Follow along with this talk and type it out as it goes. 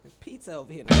pizza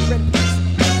over here. Now, you ready for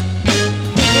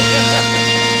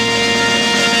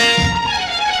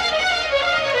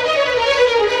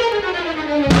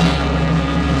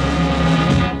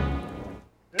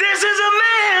This is a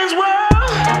man's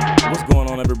world. What's going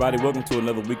on, everybody? Welcome to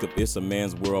another week of It's a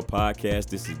Man's World podcast.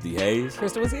 This is D. Hayes.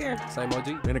 Crystal was here. Same OG.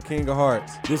 And the King of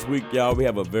Hearts. This week, y'all, we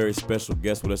have a very special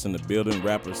guest with us in the building,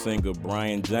 rapper, singer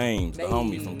Brian James, the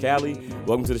homie from Cali.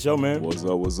 Welcome to the show, man. What's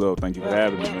up? What's up? Thank you for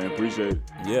having me, man. Appreciate it.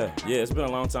 Yeah, it's been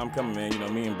a long time coming, man. You know,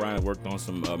 me and Brian have worked on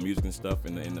some music and stuff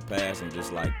in the past, and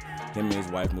just like him and his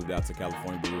wife moved out to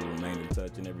California, but we remained in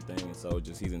touch and everything, and so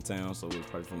just he's in town, so it was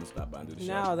perfect for him to stop by and do the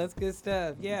show. No, that's good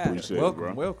stuff. Yeah. Appreciate it,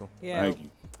 bro. Welcome. Yeah. Thank you.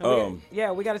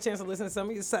 We got a chance to listen to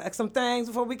some things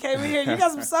before we came in here. You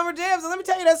got some summer jams, and let me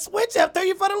tell you, that switch up threw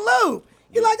you for the loop.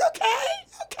 You're like,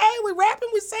 okay, we rapping,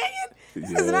 we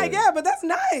singing. But that's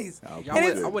nice.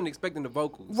 I wasn't expecting the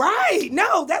vocals. Right.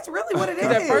 No, that's really what it is.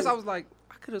 At first, I was like,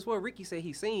 I could have sworn Ricky said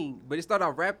he sing, but it started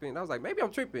out rapping. I was like, maybe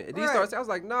I'm tripping. And then he started, I was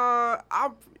like, nah,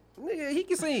 nigga, he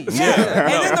can sing. Yeah.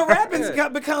 And then the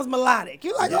rapping becomes melodic.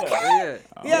 You're like, okay.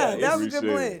 Yeah. That was a good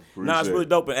blend. Nah, it's really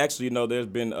dope. And actually, you know, there's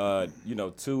been,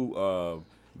 two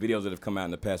videos that have come out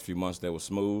in the past few months that were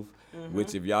Smooth,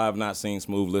 which if y'all have not seen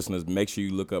Smooth, listeners, make sure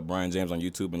you look up Brian James on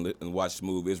YouTube and watch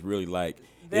Smooth. It's really like,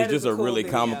 That it's is just a a cool really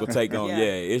video. comical take on, Yeah.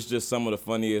 it's just some of the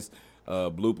funniest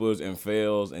bloopers and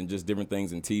fails and just different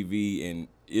things in TV, and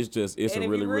it's And a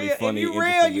really, really funny, If you real,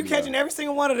 interesting you video. catching every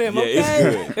single one of them, Yeah, okay?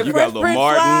 it's good. If You Fresh got Lil Prince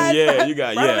Martin, flies, you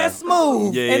got, bro, that's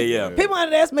smooth. Yeah, And yeah. People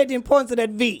underestimate the importance of that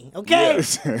V, okay?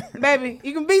 Yes. Baby,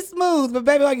 you can be smooth, but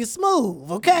baby, are you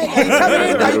smooth, okay?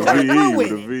 Are you coming through with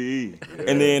The it? VE.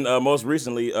 And then most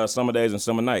recently, Summer Days and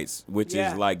Summer Nights, which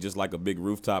Yeah. is just like a big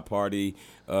rooftop party,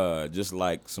 just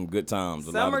like some good times.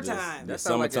 A lot of just Summertime. the That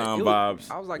sound like summertime a-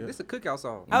 vibes. I was like, this is a cookout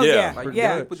song. Oh, Yeah. yeah. Like,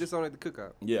 Yeah. you put this on at the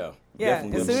cookout. Yeah. Yeah,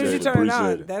 definitely. as soon as you Appreciate it, turn it on,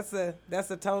 appreciate it.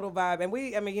 that's a total vibe. And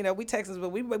we Texans, but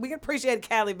we can appreciate the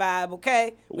Cali vibe,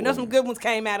 okay? We know some good ones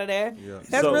came out of there. Yeah.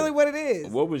 That's So, really what it is.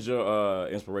 What was your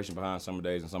inspiration behind Summer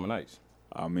Days and Summer Nights?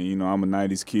 I mean, you know, I'm a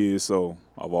 90s kid, so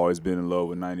I've always been in love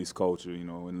with 90s culture, you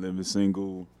know, and living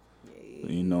single,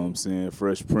 you know what I'm saying,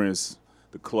 Fresh Prince,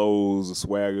 the clothes, the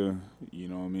swagger, you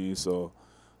know what I mean? So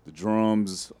the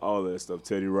drums, all that stuff,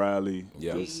 Teddy Riley.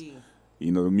 Yeah. just,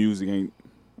 you know, the music ain't,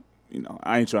 you know,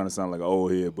 I ain't trying to sound like an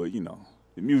old head, but, you know,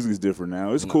 the music is different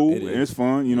now. It's No, cool it and is. it's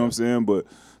fun, you know what I'm saying? But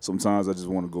sometimes I just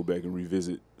want to go back and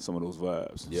revisit some of those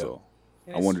vibes. Yeah. So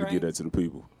And I it's wanted to strange. get that to the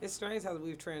people. It's strange how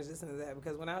we've transitioned to that,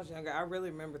 because when I was younger, I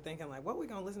really remember thinking, like, what we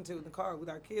going to listen to in the car with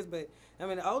our kids? But, I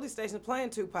mean, the oldie station's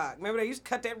playing Tupac. Remember, they used to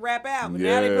cut that rap out, but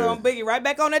now they put Yeah. on Biggie right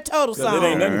back on that Total 'Cause song. it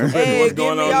ain't nothing compared to Hey, what's give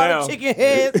going me on all now. the chicken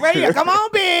heads. Radio, come on,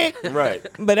 Big. Right.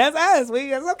 But that's us.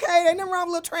 That's okay. Ain't nothing wrong with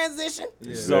a little transition.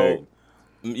 So,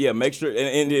 make sure.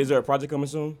 And is there a project coming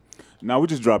soon? Now we're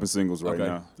just dropping singles right Okay.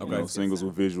 now. You Okay. know, singles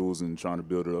with visuals and trying to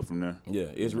build it up from there. Yeah,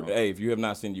 it's You know. hey. If you have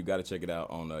not seen it, you got to check it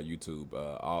out on YouTube,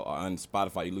 on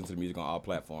Spotify. You listen to the music on all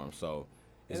platforms, so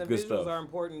it's And the good visuals stuff. are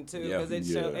important too, Yeah. because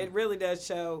Yeah. it really does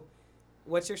show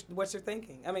what you're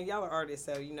thinking. I mean, y'all are artists,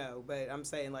 so you know. But I'm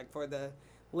saying, like, for the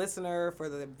listener, for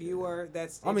the viewer,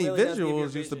 I mean, really does give you a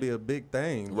visuals used to be vision. a big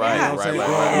thing. Right, You know what I'm right,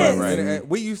 saying? right, right.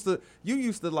 And you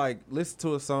used to like listen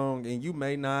to a song and you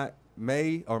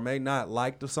may or may not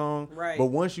like the song. Right. But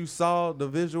once you saw the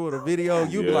visual, the video,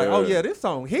 you'd be Yeah. like, oh yeah, this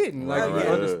song hitting. Like Right, you right.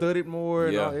 understood it more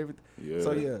and Yeah. all everything. Yeah.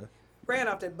 So yeah. Ran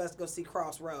off that bus to go see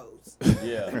Crossroads.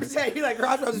 Yeah. Say, you like,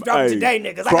 Crossroads is dropping Hey, today,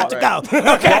 niggas. I got to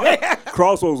go. Okay.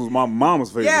 Crossroads was my mama's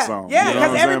favorite Yeah, song. yeah, You know 'cause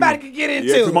what I'm everybody saying? could get into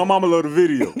Yeah, 'cause it. my mama loved the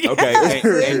video. Okay,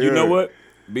 and you know Yeah. what?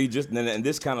 And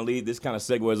this kind of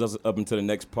segues us up into the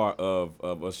next part of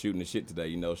us shooting the shit today.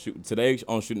 You know, today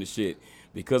on shooting the shit,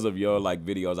 because of your like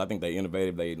videos, I think they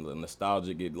innovative, they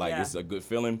nostalgic. It's a good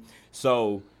feeling.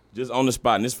 So just on the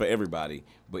spot, and this for everybody.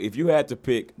 But if you had to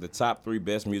pick the top 3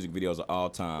 best music videos of all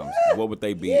time, what would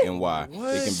they be and why?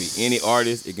 It can be any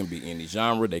artist, it can be any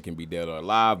genre, they can be dead or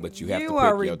alive, but you have to pick You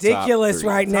are your top ridiculous 3.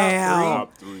 right now.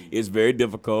 Top 3. It's very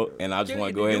difficult, and I just want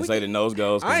to go ahead and say the nose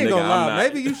goes. 'cause I ain't nigga, gonna I'm lie. not-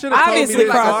 Maybe you should have told me Obviously,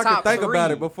 this so I like could think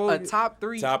about it before. A top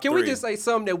 3. Top Can we 3. just say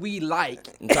something that we like?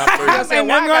 Top 3. I'm saying, Ain't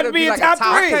why nothing gotta gonna be be a like top a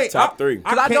top 3. Top 3.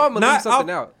 Because I know I'm gonna leave something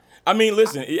out. I mean,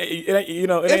 listen, it ain't It's ain't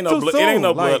no too it ain't no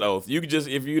soon, blood like- oath. You could just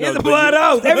if you know It's a but blood you-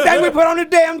 oath. Everything we put on the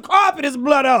damn carpet is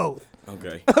blood oath.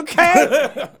 Okay,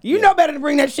 Okay? You know better to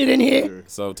bring that shit in here.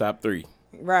 so top 3.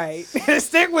 Right.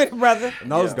 Stick with it, brother.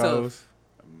 Nose Yeah. goes.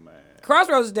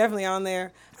 Crossroads is definitely on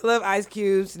there. I love Ice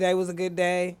Cube. Today was a good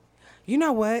day. You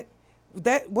know what?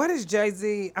 What is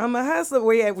Jay-Z? I'm a hustler.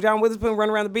 Where you at? John Witherspoon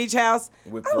running around the beach house.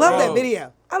 With I love that Pharrell.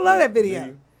 video. I love that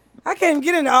video. I can't even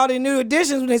get into all the new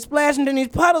additions when they splashing in these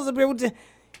puddles up here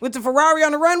with the Ferrari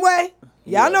on the runway.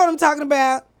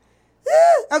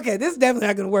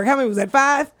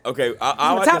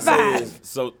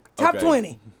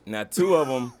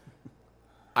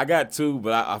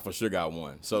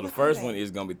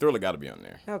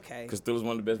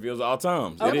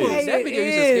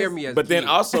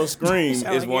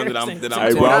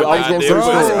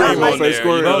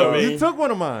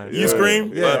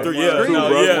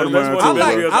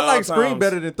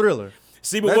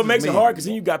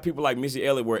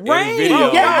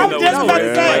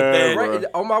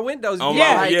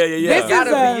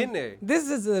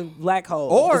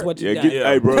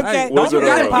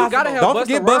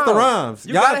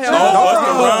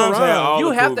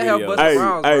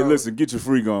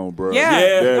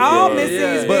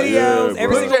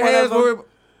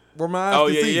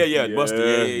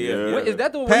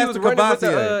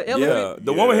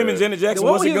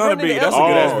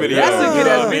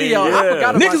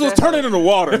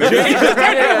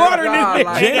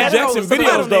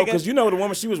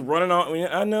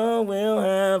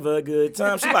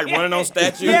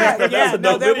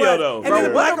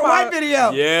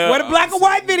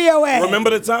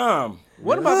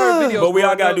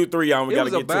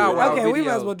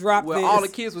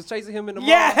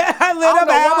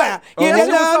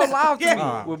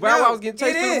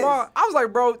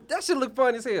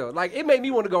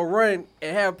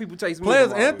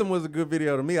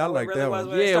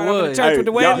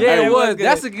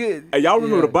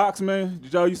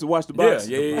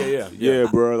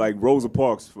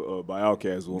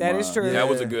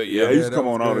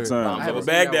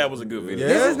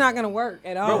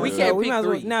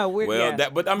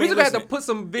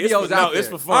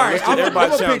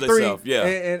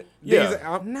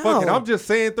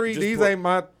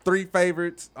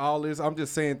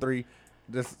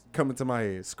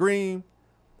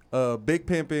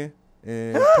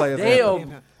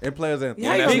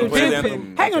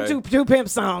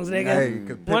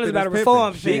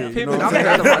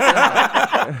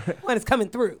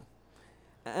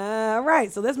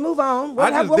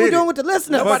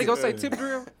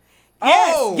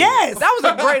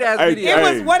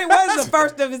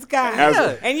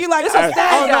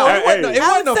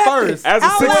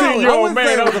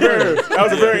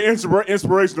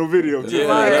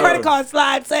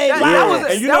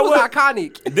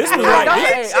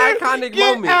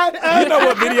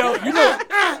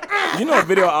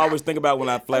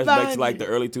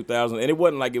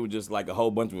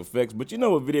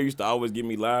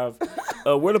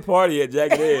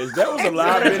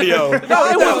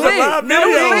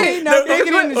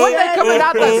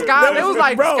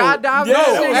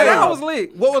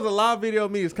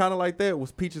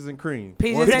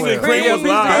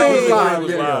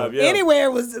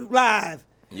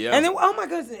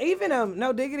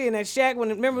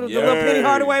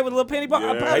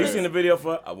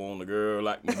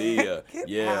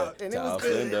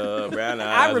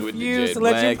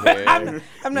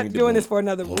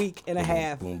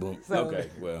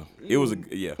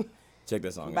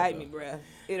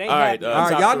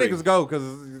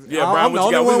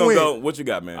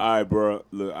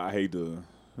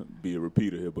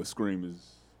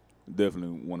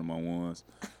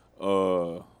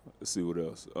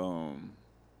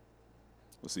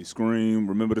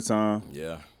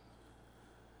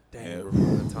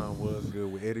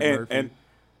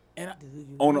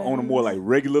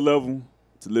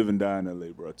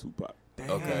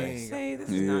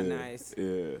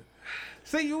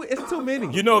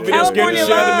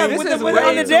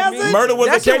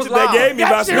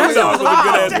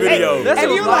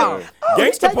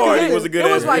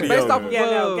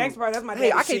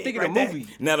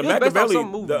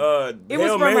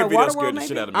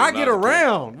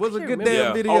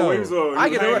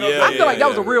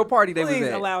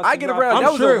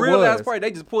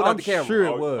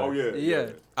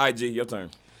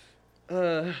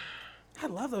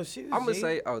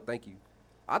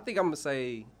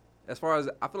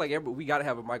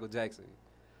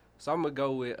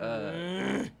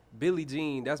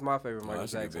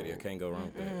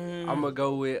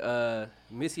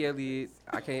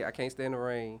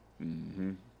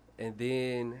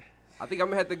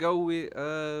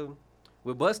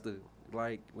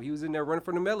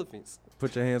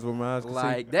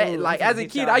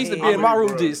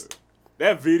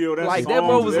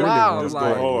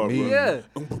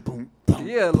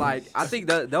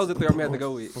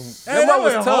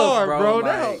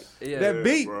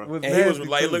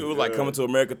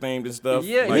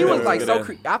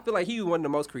 was one of the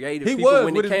most creative He people was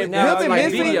when with it his came down to like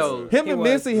videos. Him and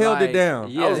Mincy held it Like, down.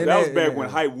 Yeah, That was back when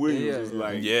Hype Williams Yeah. was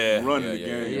like Yeah, running yeah, the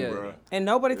game, yeah. bro. And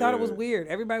nobody thought it was weird.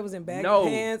 Everybody was in baggy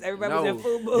pants. Everybody was in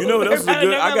FUBU. You know what else is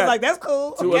good? I got like, that's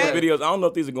cool. two Okay. other videos. I don't know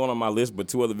if these are going on my list, but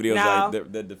two other videos No.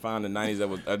 like, that define the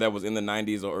 90s that was in the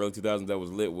 90s or early 2000s that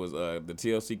was lit was the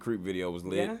TLC Creep video was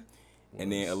lit. Yeah. And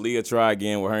then Aaliyah Try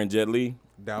Again with her and Jet Li.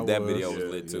 That video was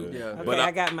lit too. Yeah. Okay, But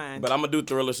I got mine. But I'm gonna do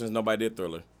Thriller since nobody did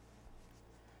Thriller.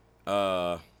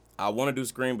 I want to do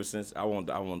Scream, but since I won't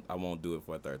do it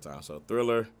for a third time. So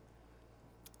Thriller.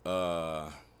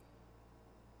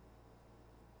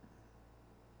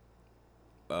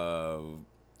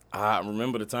 I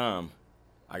remember the time.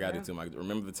 I got it too. I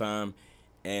remember the time,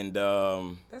 and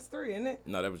That's 3, isn't it?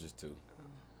 no, that was just 2.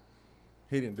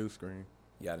 He didn't do Scream.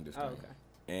 Yeah, I didn't do Scream. Oh, okay.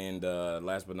 And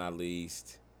last but not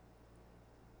least,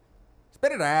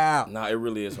 Spit it out. nah, it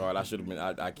really is hard. I should have been.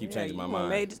 I keep changing my mind.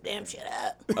 Made this damn shit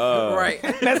up. Right.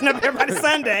 Messing up everybody's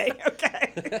Sunday.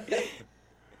 Okay.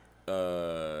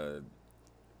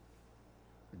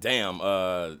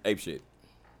 Ape Shit.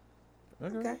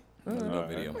 Okay. No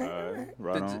video.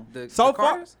 Right on. So far,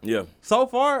 Carters? Yeah. so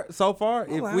far,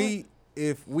 wow.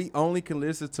 if we only can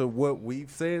listen to what we've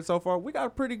said so far, we got a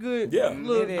pretty good. Yeah.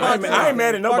 little It is. I ain't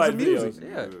mad at box nobody's of music.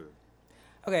 videos. Yeah.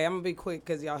 Okay, I'm gonna be quick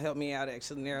because y'all helped me out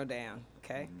actually narrow down.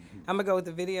 Okay, I'm gonna go with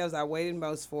the videos I waited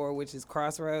most for, which is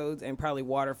Crossroads and probably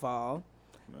Waterfall.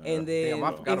 And then Damn,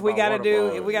 I forgot if we about gotta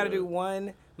do Waterfall,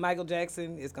 one Michael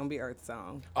Jackson, it's gonna be Earth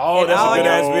Song. Oh, that's all a good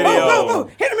ass y'all- video. Boom,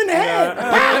 Hit him in the head.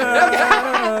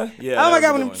 Oh my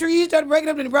God, when the trees started breaking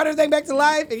up and brought everything back to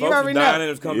life, and you Folks already was dying know. and it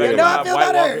was coming Yeah. back You know how I alive. feel White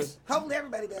about Walkers. Earth. Hopefully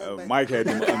everybody does. Mike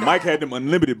had them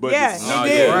unlimited budgets. Yeah, No, he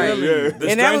did. yeah. Right. The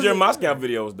And that Stranger was- in Moscow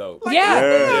video was dope. Yeah.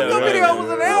 Yeah, Your video was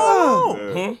an hour long.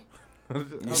 Yeah.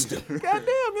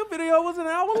 Goddamn, your video was an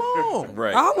hour long.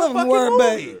 Right. All of them Fucking were,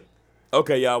 movie. but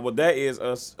Okay, y'all. Well, that is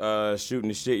us shooting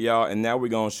the shit, y'all. And now we're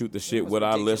going to shoot the shit with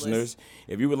our ridiculous. listeners.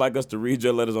 If you would like us to read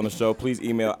your letters on the show, please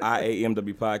email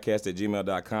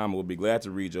iamwpodcast@gmail.com. We'll be glad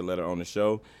to read your letter on the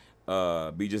show.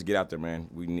 Just get out there, man.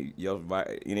 We need your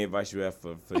any advice you have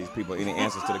for these people, any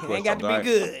answers to the questions. ain't got to all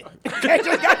be right? good. Okay,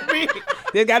 just got to be.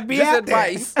 They got to be Just out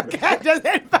advice. there. Okay, just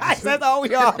advice. That's all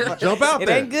we are. Jump out It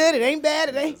there. ain't good. It ain't bad.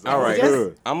 It ain't. All right, Just,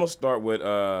 Good. I'm going to start with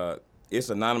it's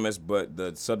anonymous, but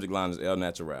the subject line is El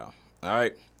Natural. All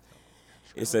right?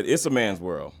 It said, it's a man's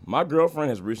world. My girlfriend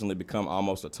has recently become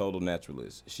almost a total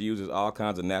naturalist. She uses all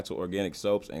kinds of natural organic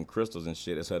soaps and crystals and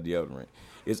shit as her deodorant.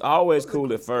 It's always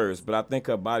cool at first, but I think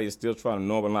her body is still trying to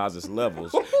normalize its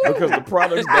levels because the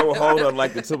products don't hold her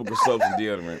like the typical soaps and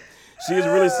deodorant. She is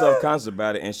really self-conscious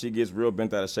about it, and she gets real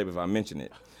bent out of shape if I mention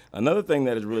it. Another thing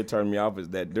that has really turned me off is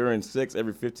that during sex,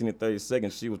 every 15 to 30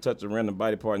 seconds, she will touch a random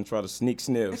body part and try to sneak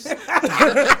sniffs.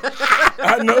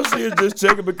 I know she is just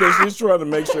checking because she's trying to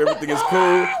make sure everything is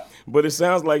cool, but it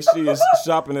sounds like she is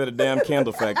shopping at a damn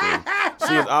candle factory.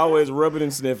 She is always rubbing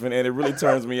and sniffing, and it really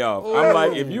turns me off. I'm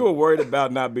like, if you are worried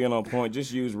about not being on point,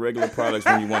 just use regular products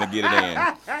when you want to get it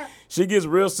in. She gets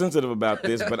real sensitive about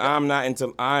this, but I am not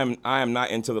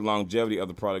into the longevity of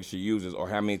the products she uses or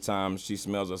how many times she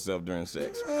smells herself during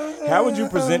sex. How would you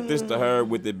present this to her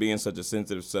with it being such a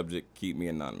sensitive subject? Keep me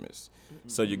anonymous.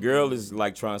 So your girl is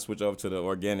like trying to switch over to the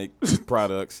organic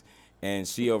products, and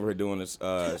she over here doing this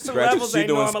scratching. levels She ain't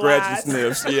doing normalized. scratching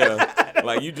sniffs. Yeah,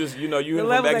 like you just you The in the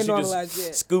levels back, ain't she just normalized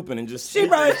yet. scooping and just. She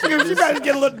probably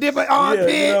get a little dip of armpit.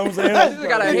 Yeah, you know what I'm saying? She just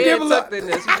got her Give head a tucked in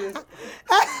there. She just,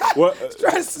 What?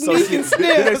 Try to sneak and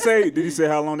sniff. Did he say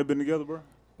how long they been together, bro?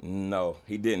 No,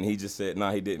 he didn't. He just said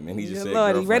no. He didn't, and he just said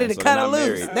Lord, he ready to girlfriend, cut so her they're not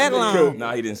loose. married. That long.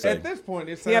 No, he didn't say. At this point,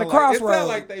 it He at a sounds crossroad.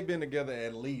 like they've been together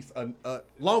at least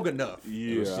long enough.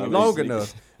 Yeah. She I mean, Long sneaking.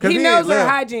 enough. 'Cause He ain't knows her left.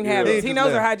 hygiene Yeah. habits. He just knows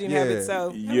her left. hygiene Yeah. habits.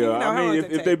 So Yeah, you know, how I long mean, does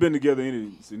it if take? they've been together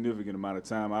any significant amount of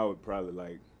time, I would probably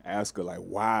like ask her like,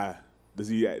 why does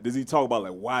he talk about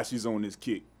like why she's on this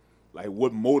kick, like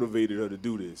what motivated her to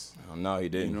do this? Oh, no, he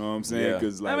didn't. You know what I'm saying? Yeah.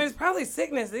 Because I mean, it's probably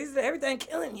sickness. These everything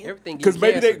killing you. everything Because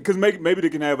gets maybe they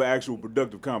can have an actual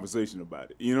productive conversation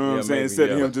about it. You know what Yeah, I'm saying? maybe, Instead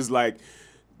of yeah. him just like,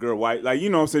 girl, why? Like, you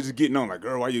know what I'm saying? Just getting on like,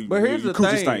 girl, why you? But here's you the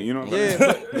coochie thing. stink, you know what I'm Yeah,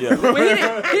 saying? but- Yeah. Well,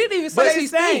 he didn't even But say they she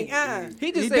stink. stink.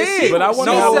 He just He said did. she. But I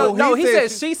wonder how- no, he he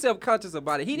said said she- she's self-conscious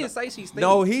about it. He didn't say she stink.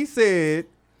 No, he said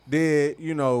that,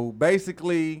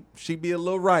 basically she be a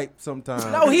little ripe sometimes.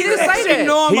 No, he didn't say She that. He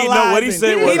know what he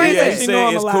said He was didn't say he she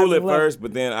said it's cool at normalizing first,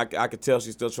 but then I could tell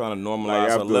she's still trying to normalize Like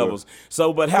her after- levels.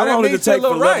 So, but how But that long does it means she take for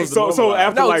look right. levels to So normalize?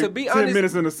 after No, like to be 10 honest-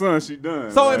 minutes in the sun, she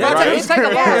done. So Like, am I- right? It take a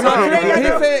long Am I time.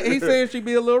 correct? He said she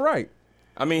be a little ripe.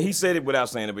 I mean, he said it without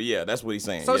saying it, but yeah, that's what he's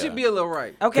saying. So yeah. she be a little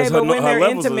right. Okay, 'Cause but her- when her they're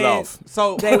levels is intimate, off.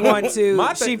 So they want to.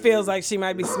 My She thing- feels like she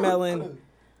might be smelling.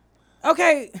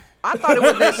 Okay. I thought it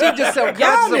was that she just Y'all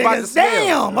self-conscious about the niggas,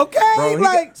 smell. damn, okay? Bro, he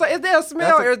like, So is there a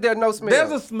smell or is there no smell?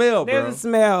 There's a smell, bro. there's a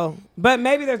smell. But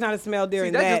maybe there's not a smell See,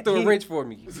 during that that. just threw a He- wrench for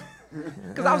me.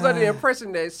 Because I was under the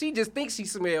impression that she just thinks she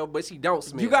smell, but she don't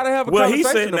smell. You gotta have a Well, he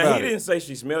conversation said that about he it. didn't say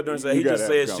she smelled during sex. You He just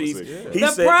gotta have said a she's. conversation. He The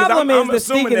said, 'cause problem I'm is the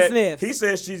assuming stink and that sniffs. he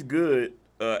says she's good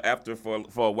after for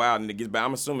a while and it gets back.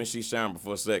 I'm assuming she's showering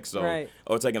before sex, so Right.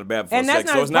 or taking a bath before And that's sex.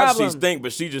 not So his it's not she problem. stink,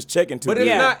 but she just checking too But good. it's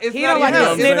Yeah. not. It's He not don't like even,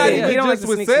 to it's sniff not it. even He don't like just to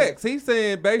with sneak sex. He's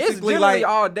saying basically generally like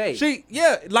all day.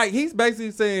 Like he's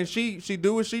basically saying she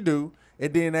do what she do,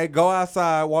 and then they go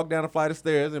outside, walk down a flight of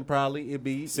stairs, and probably it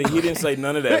be. See, he didn't say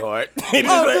none of that, Hart. He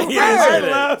didn't Oh, say, he didn't I say that.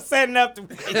 love setting up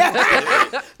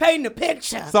the painting the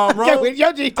picture. So I'm wrong? With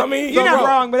your G- I mean, you're so not wrong.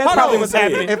 wrong, but that's Hold probably on. what's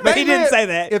happening. If But they he didn't live- say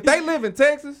that. If they live in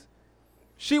Texas,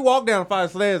 she walked down a flight of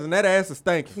stairs, and that ass is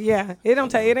stinking. Yeah, it ain't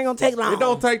gonna take long. It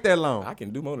don't take that long. I can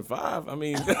do more than 5. I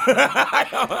mean, but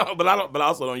I don't. But I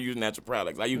also don't use natural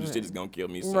products. I use the shit that's gonna kill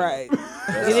me soon. Right.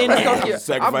 That's Get in the there.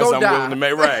 sacrifice gonna I'm die. willing to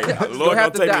make. Right. The gonna Lord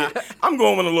have gonna to take me. die. I'm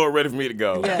going when the Lord ready for me to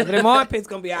go. Yeah, but them armpits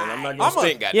gonna be all I'm not right. gonna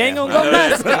stink. You ain't goddamn. gonna go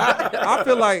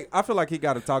nuts. I feel like he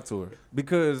got to talk to her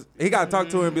because he got to talk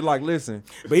to her and be like, listen.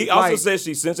 But he also like- says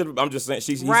she's sensitive. I'm just saying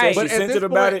he Right. says But she's at this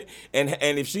sensitive about point- it,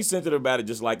 and if she's sensitive about it,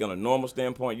 just like on a normal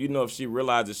standpoint, you know, if she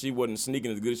realized that she wasn't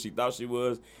sneaking as good as she thought she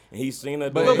was, and he's seen her,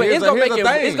 do But it, But Here's it's a- gonna here's make the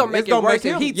it. thing. It's gonna make It's it gonna worse make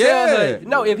if him- he tell her. yeah.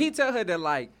 No, if he tell her that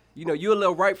like you a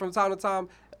little right from time to time,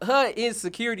 her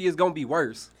insecurity is gonna be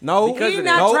worse. No, because He's of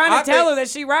not that. No, trying I to tell think- her that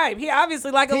she right. He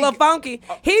obviously like a He- little funky.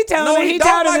 He telling No, her he he don't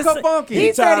tired like of her the funky. He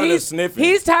He said tired of the he's sniffing.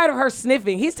 He's tired of her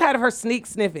sniffing. He's tired of her sneak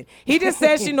sniffing. He just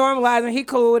said she normalizing. He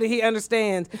cool with it. He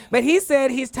understands. But he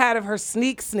said he's tired of her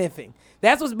sneak sniffing.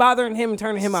 That's what's bothering him and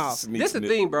turning him off. Sneak, This the sniff.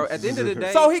 thing, bro. At the end of the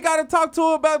day, So he got to talk to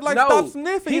her about like No, stop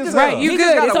sniffing he just- yourself. Right, you he good.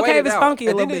 just gotta It's okay wait if it it's out. funky a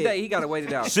At the little end of the bit. day, he gotta wait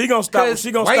it out. She gonna stop. 'Cause-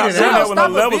 She gonna Wait stop it doing out. that when her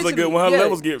Stop levels are eventually. good. When her Yeah,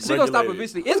 levels get she gonna stop regulated.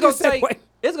 eventually. Who It's gonna just said take. wait?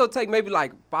 It's gonna take maybe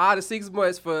like 5 to 6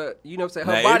 months for you know what I'm saying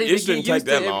her Nah, body it to get shouldn't used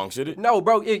take to that long, should it? No,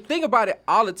 bro. Think about it.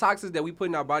 All the toxins that we put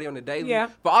in our body on the daily. Yeah.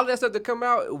 For all of that stuff to come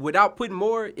out without putting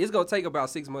more, it's gonna take about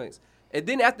 6 months. And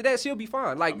then after that, she'll be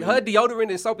fine. Like her deodorant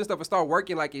and soap and stuff will start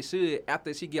working like it should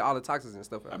after she get all the toxins and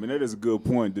stuff out. I mean, that is a good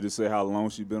point. Did it say how long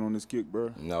she been on this kick, bro?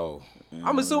 No.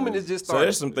 I'm assuming it's just So started.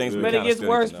 there's some things we But it kinda gets still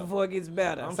worse need to know. before it gets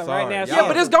better. So sorry. right now, Yeah, yeah,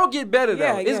 but it's gonna get better though.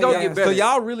 Yeah, It's yeah, gonna yeah. get better. So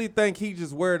y'all really think he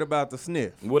just worried about the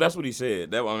sniff? Well, that's what he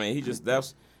said. That I mean,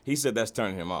 he said that's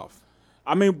turning him off.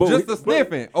 I mean, but Just the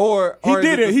sniffing, or He is it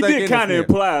did the it. He stink did in the kind of sniff?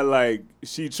 imply like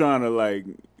she trying to like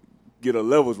get her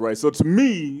levels right. So to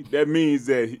me, that means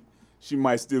that she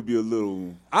might still be a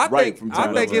little I right think, from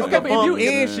time I think to it's time. the Okay, but if funk you-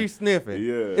 and she sniffing.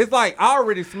 Yeah. It's like I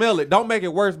already smell it. Don't make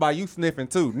it worse by you sniffing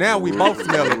too. Now we both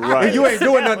smell it. Right. And you ain't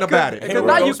doing nothing about it. Because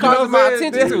now you causing my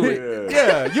attention to it.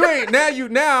 Yeah, you ain't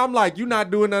now I'm like you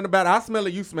not doing nothing about it. I smell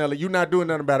it, you smell it. You not doing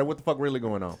nothing about it. What the fuck really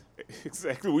going on?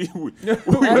 Exactly. We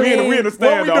mean,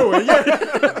 understand. What we doing?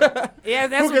 Yeah. Yeah,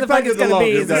 that's Who what the can fuck take it's it the gonna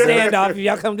be. Is a longest? standoff. If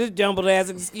y'all come this jumbled ass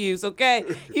excuse, okay?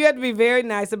 You have to be very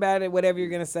nice about it, whatever you're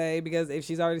gonna say, because if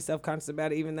she's already self conscious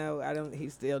about it, even though he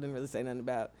still didn't really say nothing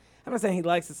about. I'm not saying he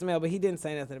likes the smell, but he didn't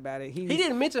say nothing about it. He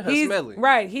didn't mention her he's- smelling.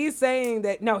 Right. He's saying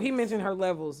that he mentioned her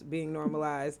levels being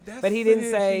normalized, That's but he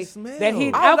didn't saying say she that he.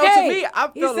 smelled. I don't okay. know. To me, I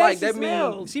He feel said like she that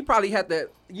smelled. means she probably had to,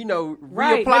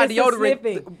 Right, reapply but it's the deodorant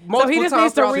sniffing. So multiple he just times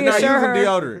needs to throughout the She's day. not reassure using her.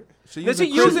 deodorant. She Does she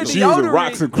using use Crystal. it She using deodorant?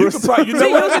 rocks and You could crystals. probably, you know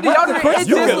She what? using deodorant. It's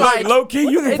You just can like low key.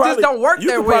 You can it just probably don't work you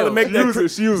that could probably well. make that.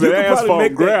 She using you could probably asphalt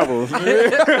make and that-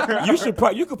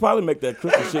 gravel. You could probably make that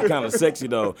crystal shit kind of sexy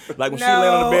though. Like when she lay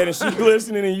on the bed and she's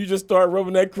glistening and you just start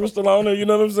rubbing that crystal on her. You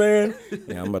know what I'm saying?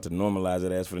 Yeah, I'm about to normalize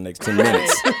that ass for the next 10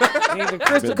 minutes. The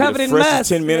crystal Be covered the in freshest must.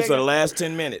 10 minutes or the last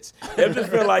 10 minutes. It just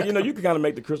feel like, you can kind of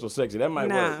make the crystal sexy. That might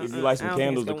Nah, work. If you like I some don't think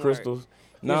candles, it's the gonna work. crystals.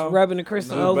 Just No. rubbing the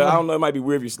crystal over. But I don't know. It might be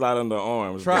weird if you slide under her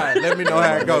arms. Try it. Let me know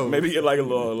how it goes. Maybe get like a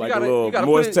little, you gotta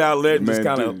moist put it- towelette and just Man,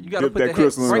 kind dude. of. You gotta Dip put that the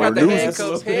crystal in bring out the our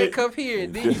handcuffs, handcuff here,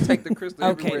 and then you take the crystal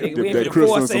Okay, everywhere. nigga, we Dip ain't that finna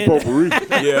crystal in force some it.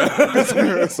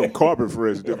 potpourri. Yeah. Some carpet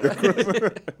fresh. Dip that crystal.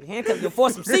 Handcuff, you'll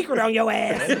force some secret on your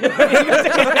ass.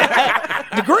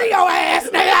 Degree your ass,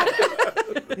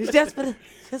 nigga. It's just for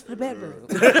the bedroom.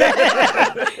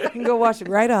 You can go wash it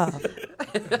right off.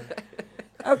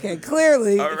 Okay,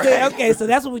 clearly. Okay, so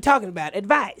that's what we're talking about.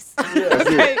 Advice.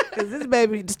 Okay, because this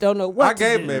baby just don't know what I to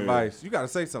gave do. him advice. You got to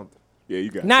say something. Yeah, you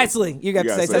got Nicely, you got to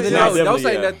say something No, nice. No, don't definitely,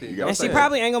 say yeah. nothing. You Don't And say she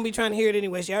probably ain't gonna be trying to hear it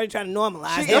anyway. She already trying to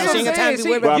normalize. She, it. that's She what ain't I'm got time saying. to See,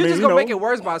 worry But I about. you mean, just you gonna know- make it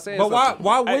worse by saying But something.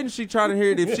 why wouldn't she try to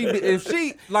hear it if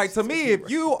she like to me if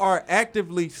you are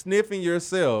actively sniffing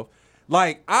yourself,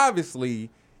 like obviously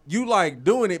you like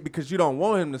doing it because you don't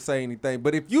want him to say anything.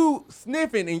 But if you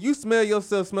sniffing and you smell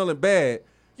yourself smelling bad,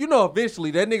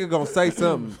 eventually that nigga gonna say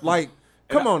something like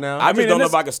Come on now. I just mean, don't know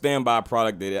this- if I can stand by a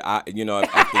product that after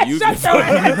using it for,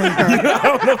 I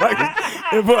don't know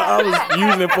if I was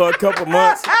using it for a couple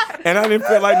months and I didn't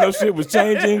feel like no shit was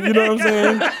changing. You know what I'm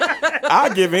saying? I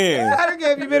give in. I don't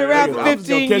care if you've been around for I'm just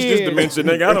gonna 15 catch this years. dementia,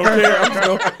 nigga. I don't care. I'm just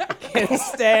gonna Can't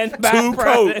stand by 2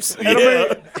 products. Cokes.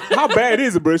 Yeah. How bad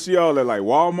is it, bro? She all at like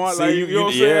Walmart, See, like you know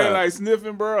what I'm yeah. saying, like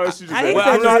sniffing, bro. Or she just I like, hate Well,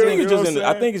 that I, know, I just- think it's you know just what I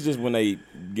I'm think it's just when they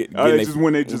get Oh, getting it's just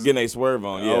when they just- getting they swerve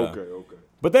on. Yeah. Okay.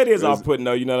 But that is off-putting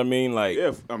though. You know what I mean? Like.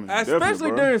 Yeah, I mean, Especially definitely,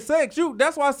 bro. during sex,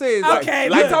 that's why I said Okay,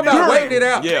 like, you look, talking about during. waiting it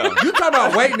out. Yeah. You talking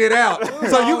about waiting it out.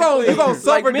 So you gonna Like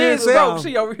suffer during men's bro, sex?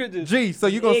 she over here just. G, so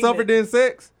you gonna Ignorant. suffer during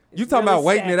sex? You talking really about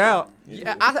waiting it sad. out?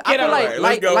 Yeah, I Get feel over it. Let's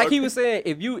like go. like he was saying,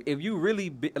 if you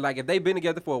really like if they've been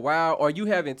together for a while or you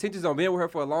have intentions on being with her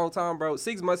for a long time, bro,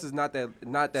 6 months is not that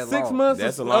long. 6 months.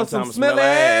 That's a of long some time to smell smelly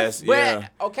ass. But Yeah.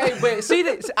 okay, but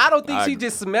I don't think I she agree.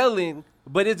 just smelling.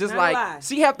 But it's just Not a like lie.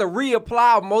 she have to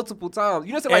reapply multiple times.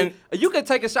 You know what I'm saying? Like you can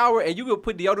take a shower and you can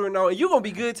put deodorant on and you gonna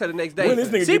be good till the next day. When this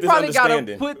nigga She get this probably gotta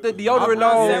understanding? put the deodorant Several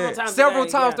on times several a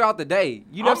day, times yeah. throughout the day.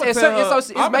 You know what I'm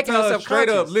saying? It's making herself straight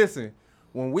up. conscious. Listen,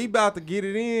 when we about to get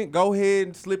it in, go ahead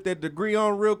and slip that degree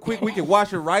on real quick. We can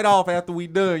wash it right off after we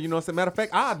done. You know what I'm saying? Matter of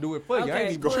fact, I'll do it for you. I Okay,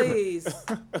 ain't even tripping. please.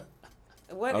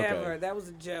 Whatever. Okay. That was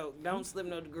a joke. Don't slip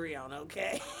no degree on,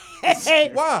 okay?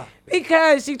 Why?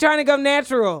 Because she trying to go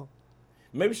natural.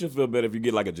 Maybe she'll feel better if you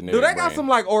get like a generic. Do they got brand. some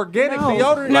like organic No.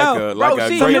 deodorant? No. Like a, Bro, like a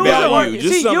she great using value. it.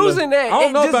 Just She something using that. I don't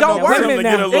It know just about don't no work. something to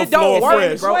get a little It don't floor work,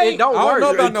 fresh. bro. It don't I don't know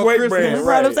work. about no Quake crystals. brand,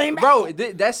 Products right. ain't bad. Bro,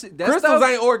 that's Crystals stuff,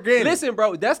 ain't organic. Listen,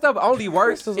 bro, that stuff only works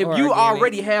Crystals if are you organic.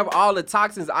 already have all the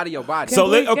toxins out of your body. So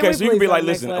we- okay, can we so you can be please like, go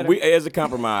next listen, letter? we as a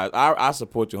compromise, I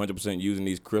support you 100% using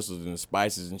these crystals and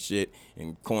spices and shit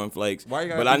and cornflakes. Why you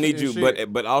gotta But I do need shit you, and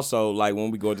shit? but also like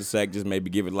when we go to sack, just maybe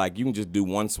give it like you can just do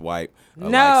one swipe, of,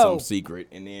 No. like some secret,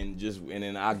 and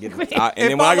then I'll get, and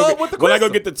then when I follow go up with the when I go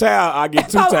crystal. get the towel, I get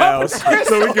 2 Follow up towels with the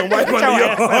so we can wipe under your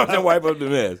arms and wipe up the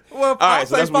mess. Well, All I right,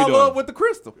 so say that's what we follow up doing. with the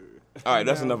crystal. All right,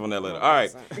 that's enough on that letter. All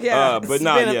right, Yeah, but it's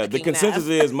no, been a yeah, the fucking consensus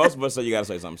mess. is most of us say you gotta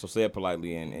say something. So say it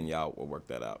politely, and y'all will work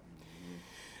that out.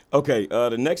 Okay,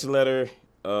 the next letter,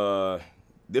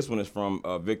 this one is from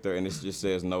Victor, and it just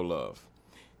says no love.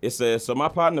 It says, so my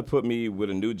partner put me with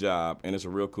a new job, and it's a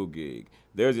real cool gig.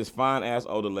 There's this fine-ass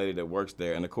older lady that works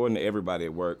there, and according to everybody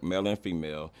at work, male and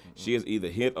female, she has either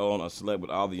hit on or slept with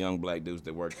all the young black dudes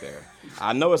that work there.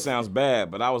 I know it sounds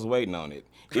bad, but I was waiting on it.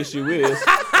 Issue is,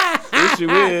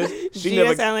 She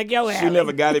does sound like your she alley.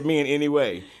 never got at me in any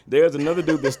way. There's another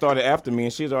dude that started after me,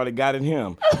 and she's already got at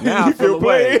him. Now I You feel feel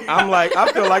away. played?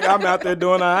 I feel like I'm out there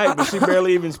doing all right, but she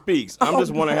barely even speaks. I'm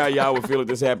just wondering how y'all would feel if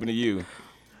this happened to you.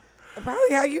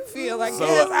 Probably how you feel, I So,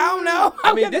 guess. I don't know.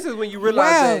 I mean, this is when you realize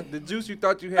Wow. that the juice you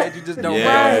thought you had, you just don't Yeah.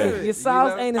 have. Right. Your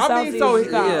sauce ain't as I salty mean, so as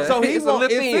you thought. Yeah. so he It's a won't. It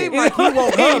little seems thin. like he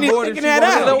won't He her ain't more than sticking she that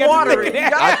wants out. him. The Got to water. stick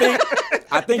it out.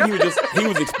 I think he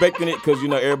was expecting it because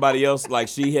everybody else like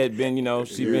she had been she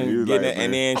Yeah, been he was getting like, it,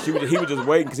 and man. then he was just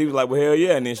waiting because he was like, well hell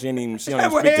yeah, and then she don't even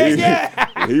Well, speak to hell you.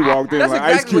 yeah. He walked in That's like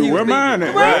Ice exactly what he Cube. Where was mine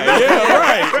at?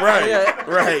 Right, Yeah.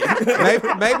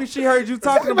 right. Maybe she heard you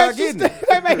talking about getting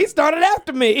it. He started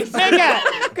after me.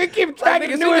 Nigga, could keep track Nigga,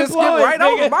 of she new just skipped employees. right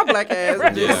over nigga. my black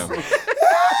ass. Yeah.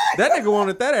 That nigga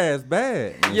wanted that ass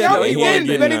bad. Yeah, No, no, he he wasn't didn't,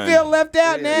 getting but he none. feel left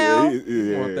out now.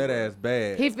 He want that ass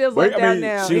bad. He feels Wait, left I out mean,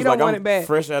 now. She He was don't like, want I'm it back.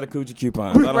 fresh out of coochie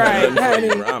coupons. I don't Right, have nothing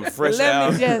for honey. you. I'm fresh Let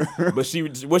out. me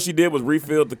just. But what she did was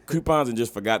refilled the coupons and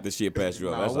just forgot that she had passed you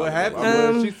up. That's all What it happened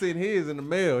was. was she sent his in the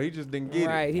mail. He just didn't get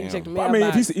Right, it. he Damn. checked the I mean,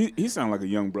 mailbox. he sound like a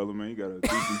young brother, man. He got a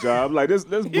decent job. Like this,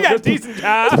 You got a decent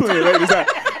job. There's plenty of ladies out.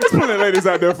 There's plenty of ladies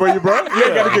out there for you, bro. You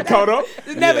ain't got to get caught up.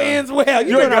 It never Yeah. ends well. You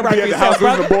You ain't doing all got to right be for at the house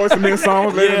yourself, listening to brother. Boys to Men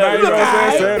songs late at Yeah, night. You know what I'm saying?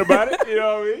 alright. Sad about it. You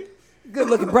know what I mean? Good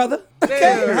looking brother.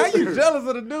 Damn, how you jealous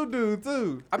of the new dude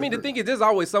too? I mean, the thing is, there's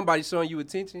always somebody showing you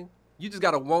attention. You just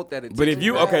gotta want that attention. But if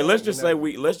you back, let's just you know?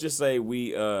 say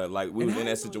we like we was in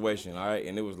that situation, all right,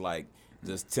 and it was like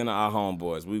just 10 of our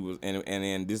homeboys. We was and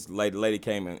then this lady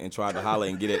came and tried to holler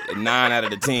and get it 9 out of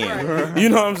the 10. You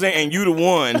know what I'm saying? And you the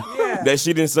one that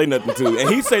she didn't say nothing to. And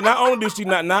he say not only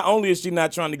is she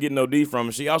not trying to get no D from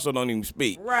him, she also don't even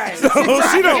speak. Right. So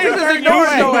she don't just he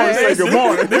ignoring don't her. say good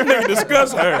morning. This nigga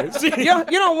discuss her. She, You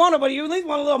don't want it, but you at least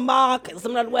want a little mark and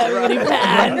some other way really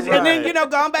bad. And then,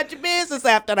 go on about your business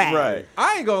after that. right.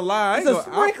 I ain't gonna lie. It's a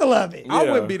sprinkle of it. I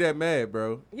Yeah. wouldn't be that mad,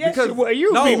 bro. Yes, Because you would.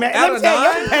 You no, be mad. out Let me of tell you,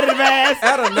 your 9, competitive ass.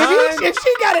 out of 9, If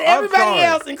she got it, I'm everybody sorry.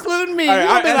 else, including me, you Hey,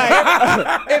 gonna be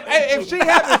like, if she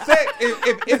having sex,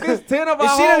 if it's 10 of our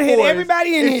If she done hit homeboys,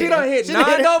 everybody in if she here. done hit She done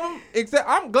 9 hit- of them, except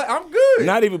I'm good. would.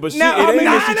 Not even, but she, No, it ain't I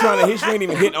that she trying to hit. She ain't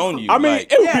even hit on you. I mean,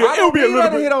 like, it would I be a don't little need her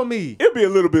to bit. hit on me. It'd be a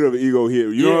little bit of an ego hit. You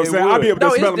know Yeah, what I'm it saying? I'd be would. able to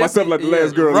No, smell it's myself like the definitely-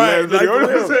 last girl. in the Right, last video. like, You know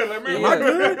what I'm saying? Like, man, Am I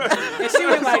good? And she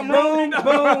went like boom,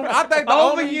 boom, I think the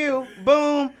over only- you,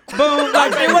 boom, boom.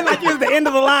 Like it wasn't like you was the end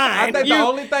of the line. I think the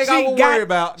only thing she I would got- worry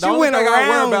about, the she only went thing I worry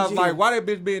around about is you. like, why that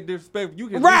bitch being disrespectful? You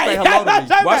can Right. say hello to me.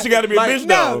 why she got to be a Like, bitch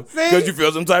no, though? see? Because you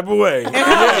feel some type of way. And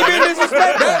how she being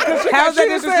disrespectful? How's that She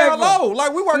didn't say disrespectful? hello.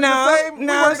 Like we work in No, the same.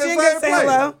 no, we work she in ain't the gotta same say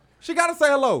place. hello. She gotta say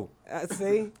hello.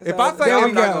 See, If So, I say there we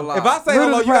I'm not go. gonna lie. If I say Root of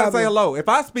hello, the you gotta say problem. hello. If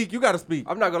I speak, you gotta speak.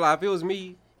 I'm not gonna lie. If it was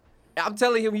me, I'm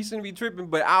telling him he shouldn't be tripping,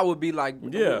 but I would be like,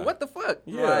 Yeah. what the fuck?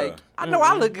 Yeah. Like, I know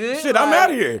I look good. Shit, I'm like,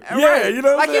 outta here. right. Yeah, you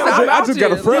know what like I'm he saying? said, I'm I out just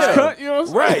got a here. fresh Yeah. cut. You know what I'm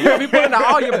saying? Right. You be putting on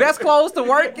all your best clothes to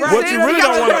work. And What shit. you really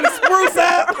got don't you want to Spruce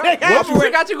up. What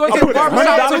you got you going to the put that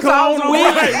barbershop $100 2 times a week?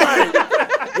 Right,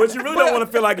 right. What you really don't want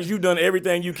to feel like is you done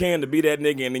everything you can to be that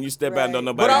nigga, and then you step out and don't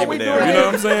nobody But are give we a doing damn. You know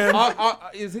what I'm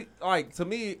saying? Is he like to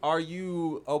me? Are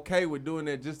you okay with doing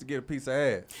that just to get a piece of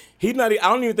ass? He's not. I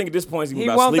don't even think at this point he's He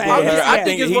even about wants sleeping the with her. ass. I Yeah.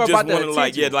 think It's he more just about the wanted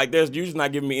like, yeah, attention. like you're just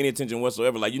not giving me any attention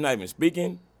whatsoever. Like you're not even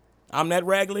speaking. I'm that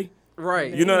raggly.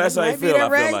 Right. You know that's how you Might be feel.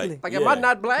 that I feel raggly. like. Like, yeah. am I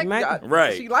not black? Might-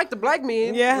 Right. She like the black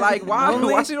men. Yeah. Like, why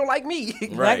Only- she don't like me?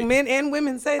 Black Right. men and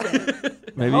women say that.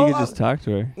 Maybe you could just talk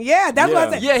to her. Yeah, that's what I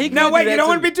Yeah. said. Yeah, he No, could wait, do you that don't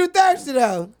want to too. be too thirsty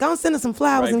though. Don't send her some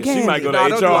flowers Right, and 'cause candy. she might go to Nah, HR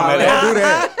don't do on all that. that. Do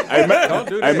that. Hey,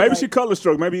 do hey, that. maybe she color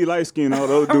stroke. Maybe he light skin. All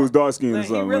those dudes dark skin or Man, he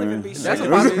something, really man. could be That's a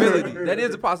shit. possibility. That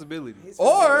is a possibility.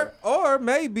 Or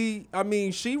maybe I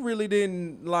mean she really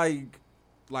didn't like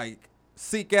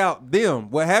seek out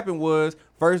them. What happened was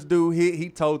first dude hit, he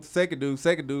told the second dude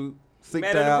seeked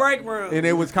Met in the out, break room. and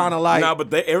it was kind of like Nah,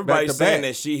 but everybody's back to saying back.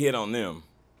 that she hit on them.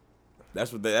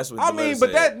 That's what. That's what. I the mean, letter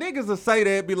but said. that niggas will say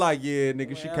that, be like, yeah,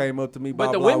 nigga, she came up to me. But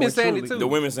blah, the blah, women with saying it truly- too. the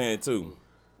women saying it too.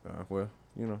 Well,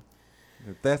 you know,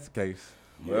 if that's the case,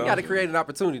 You got to create an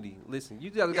opportunity. Listen, you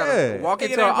just got Yeah. to walk Nigga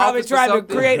into done an probably office tried or to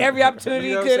something. create every opportunity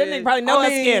You he know could. what That I'm nigga probably know I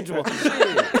that mean,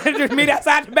 schedule. Just meet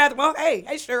outside the bathroom. Oh, hey,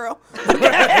 Cheryl.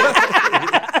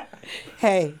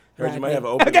 Hey. Heard you might Rodney. have an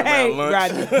opening Okay, hey, around lunch.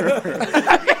 Rodney.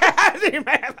 You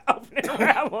might have an opening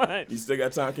around lunch. You still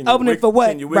got time? Can you Opening for what,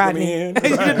 Can you wiggle Rodney? me in? You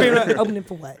should be like, opening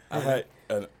for what? All right.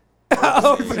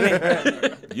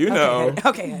 Opening. You know.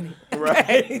 Okay, honey.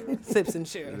 Right. Sips and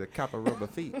share. the copper rubber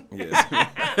feet. Yes.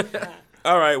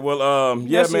 All right. Well,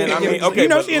 yeah, She man. ain't I give mean, him- okay, you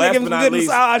know but she ain't last give but him some not good least,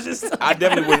 massages. I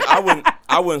definitely wouldn't.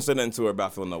 I wouldn't say nothing to her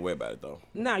about feeling no way about it though.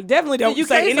 No, you definitely don't You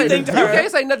say can't anything to you her.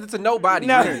 can't say nothing to nobody.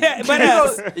 No, period. but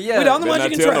us. Yeah. We the only Better ones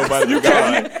not you can tell trust. nobody. You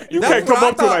can't. You That's can't what come I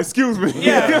up to like, thought. excuse me.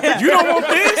 Yeah. You don't want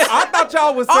this? I thought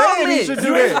y'all was All saying he this. should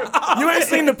do that. You ain't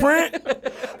seen the print?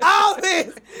 All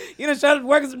this. You done showed up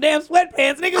working some damn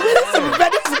sweatpants, nigga.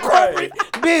 This is corporate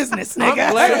business,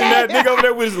 nigga. That nigga over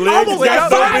there with his legs With got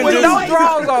something with just no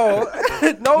drawers on.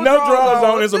 no drawers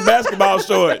on and some basketball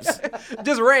shorts.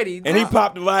 Just ready. And he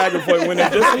popped the Viagra before he went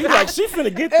in. Just he's like, she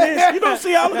finna get this. You don't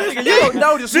see all of this. You don't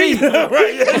notice me.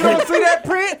 Right, yeah. You don't see that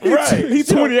print? Right. He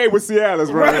 28 with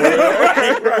Cialis,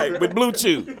 right? right. With Blue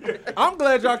Chew. I'm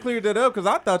glad y'all cleared that up because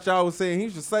I thought y'all was saying he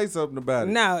should say something about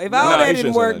it. No, if No, all he that shouldn't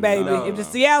didn't say work, that. baby, No, if the no.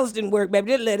 Cialis didn't work,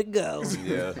 baby, just let it go.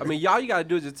 Yeah. I mean, y'all you gotta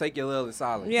do is just take your L in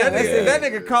silence. Yeah, That that's nigga, it. that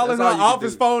nigga calling her That's all you can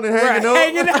office do. phone and hanging up.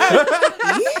 Hanging out.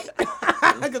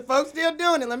 Because folks still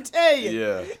doing it, let me tell you.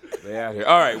 Yeah. They out here.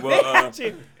 All right. They Well, out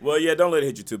here. well, yeah, don't let it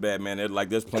hit you too bad, man.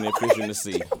 There's plenty of fish in the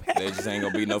sea. There just ain't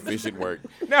gonna be no fish at work.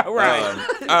 No, right.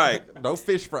 All right. No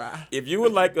fish fry. If you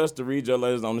would like us to read your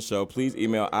letters on the show, please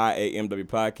email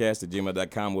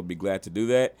iamwpodcast@gmail.com. We'll be glad to do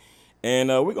that. And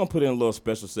we're going to put in a little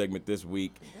special segment this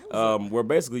week where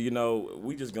basically,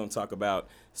 we just going to talk about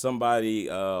somebody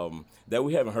that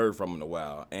we haven't heard from in a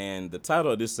while. And the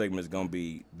title of this segment is going to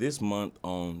be This Month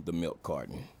on the Milk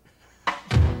Carton.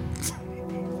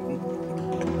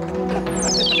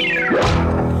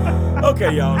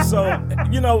 Okay, y'all. So,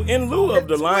 in lieu of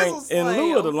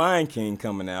the Lion King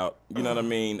coming out, you know what I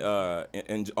mean,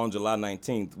 on July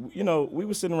 19th, we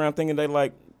were sitting around thinking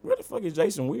where the fuck is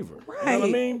Jason Weaver? You know what I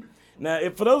Right. mean? Now,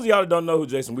 for those of y'all that don't know who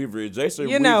Jason Weaver is, Jason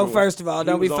You know, Weaver, first of all, he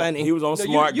don't be was on- funny. He was on No,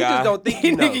 Smart you Guy. just don't think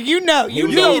you know. Nigga, you know. You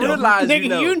was need on- him. realize you Nigga,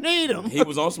 know. you need him. He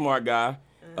was on Smart Guy.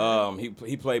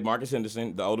 He played Marcus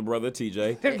Henderson, the older brother of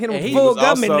TJ. Get him And he full was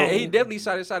government also- And he name. definitely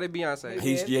shot at Beyonce.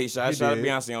 He shot at did.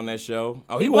 Beyonce on that show.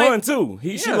 Oh, he played- won too.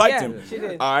 She Yeah, liked yeah, him. she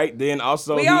did. All right. Then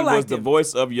also We he all was liked the him.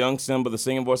 voice of young Simba, the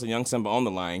singing voice of young Simba on The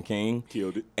Lion King.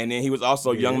 Killed it. And then he was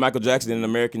also young Michael Jackson in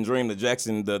American Dream,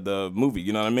 the movie.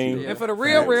 You know what I mean? And for the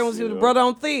real ones, he was the brother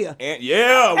on Thea. And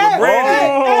with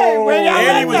Brandy. Hey, where y'all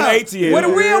And he at was now? ATL. Where the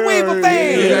real Weaver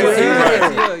fans?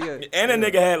 Yeah. Yeah. And that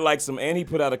nigga had like some, and he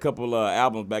put out a couple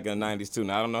albums back in the 90s too.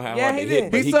 Now I don't know how Yeah, hard he they hit,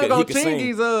 did. but He sung on could sing.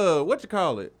 Chingy's, what you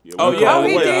call it? Oh yeah, Oh,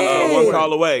 he did. One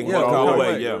Call Away. Yeah, One Call One Call Away.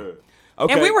 Away. Yeah.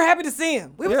 Okay. And we were happy to see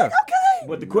him. We were Yeah. like, okay.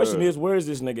 But the question is, where is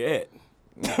this nigga at?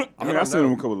 I mean, I seen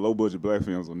him a couple of low budget black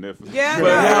films on Netflix. Yeah,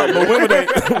 But,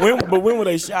 no. when were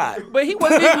they shot? But he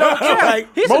wasn't even on the trap.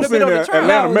 Like, He should have Mostly been in on the the trap.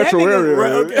 Atlanta No, that metro nigga- area.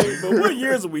 Right, okay, but what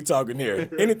years are we talking here?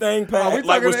 Anything past? We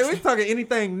like, talking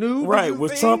anything new? right, that you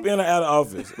was seen? Trump in or out of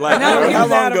office? Like, No, he how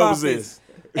was long out of ago was office. this?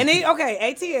 And he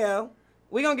ATL.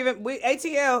 We gonna give him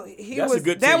ATL. He That's a was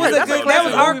good that team. was a That's a good that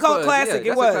was classic our movie for cult us. classic.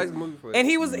 Yeah, It that's a was, classic movie for us. and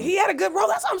he had a good role.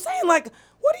 That's what I'm saying. Like,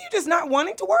 what are you just not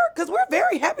wanting to work? Because we're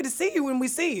very happy to see you when we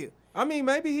see you. I mean,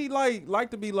 maybe he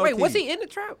like to be low Wait, key. was he in the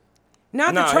trap?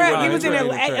 Not Nah, the he trap. wasn't He in was the in trap.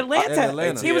 Atlanta. In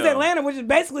Atlanta. He was in Atlanta, which is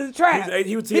basically the trap.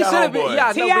 He was He T.I. should have been. homeboy. Yeah,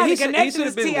 no, T.I. but the he should connection have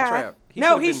is been in the T.I. trap.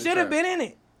 No, he in the should have trap. been in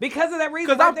it because of that reason.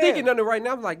 Because right I'm thinking there. of it right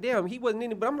now. I'm like, damn, he wasn't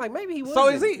in it. But I'm like, maybe he was. So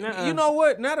is he? Nuh-uh. You know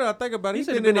what? Now that I think about it, He he's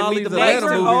should've been in been in all Meet these the Atlanta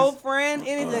Gangster, movies. old friend,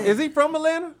 anything. Is he from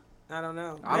Atlanta? I don't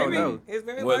know. I don't Maybe. know. It's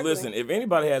very Well, likely. listen, if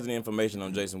anybody has any information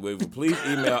on Jason Williams, please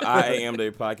email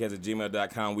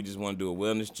iamdaypodcast@gmail.com. We just want to do a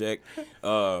wellness check.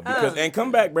 Because and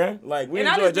come back, bruh. Like, we And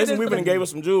I enjoyed just did Jason this Weaver and gave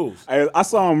us some jewels. I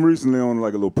saw him recently on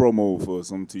like a little promo for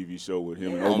some TV show with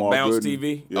him and On Omar Bounce Gooden.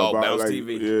 TV? Yeah, Oh, about, Bounce like,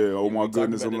 TV. Yeah, Omar We talked Gooden or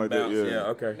about something it like that. Bounce.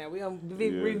 Yeah. Okay. Now we're going to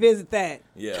Yeah. revisit that.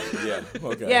 Yeah,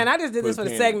 okay. Yeah, and I just did this Put for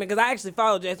a the pin in segment because I actually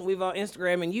follow Jason Weaver on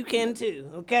Instagram, and you can too,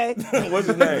 okay? it. What's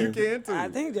his name? You can too. I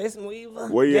think Jason Weaver.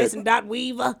 Where he at?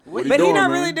 Jason.Weaver. What he But he doing,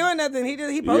 not man? really doing nothing. He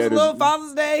He posted had a little his-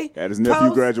 Father's Day. At his nephew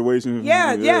post. graduation.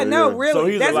 Yeah, no, really. So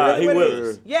he's That's alive. really He what it with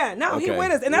is. us. Yeah, no, he Okay.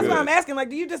 with us. And that's why Good. I'm asking, like,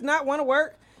 do you just not want to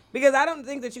work? Because I don't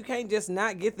think that you can't just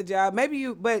not get the job. Maybe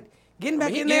you, but getting back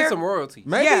He in getting there. some royalties.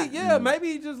 Maybe, Yeah. maybe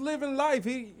he just living life.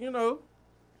 He,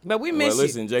 But we Well, miss you.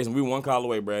 listen, Jason, we one call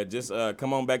away, Brad. Just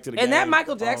come on back to the game. And that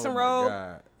Michael Jackson oh my role,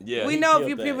 God. Yeah, we he know a killed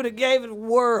few that. people that gave it a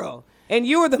whirl. And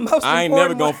you were the most I ain't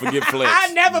never important gonna one. forget Flex.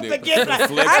 I never Dude, forget Flex.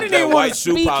 Flex I with didn't that even want white to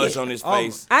shoe speak polish it. on his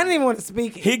face. I didn't even want to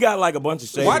speak it. He got like a bunch of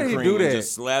shaving Why did he cream do and that?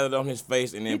 just slathered on his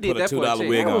face and then He put did a that for a $2 check.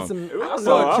 wig That was on. some, I was don't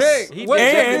so know. I- Check. He What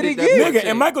did check that. did he That get? for Nigga, check.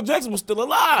 and Michael Jackson was still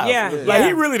alive. Yeah. Like, Yeah.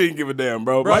 he really didn't give a damn,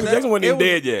 bro. Bro, Michael Jackson wasn't even it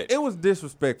dead yet. It was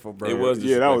disrespectful, bro. It was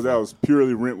Yeah, that was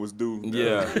purely rent was due.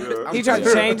 Yeah. He tried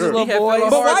to change his little He had voice. fell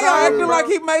But hard why y'all time, acting bro. like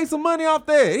he made some money off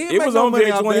that? He didn't It make was no on money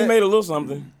off VH1. He that. made a little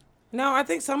something. No, I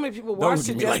think so many people Don't watched look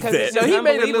it at me just like because that. it's No, just he made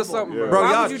a little unbelievable. something, Yeah. bro. Bro,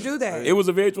 Why y'all- would you do that? It was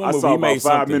a VH1 I movie. saw He about made 5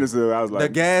 something. minutes of it. I was like, The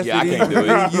gas Yeah, I that he can't do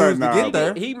it. he used Nah. to get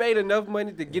there. He made enough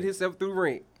money to get himself through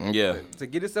rent, Yeah. to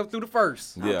get himself through the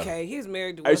first. Yeah. Okay, he's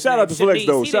married to Hey, what's shout her out to name? Flex Shanice.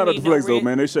 though. He Shout out didn't to need no Flex though, rent.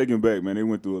 man. They shaking back, man. They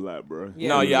went through a lot, bro. Yeah.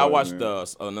 No, yeah, I Man.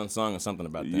 watched Unsung or something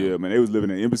about that. Yeah, man. They was living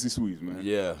in Embassy Suites, man.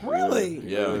 Yeah. Really?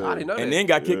 Yeah. I didn't know that. And then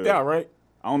got kicked Yeah. out, right?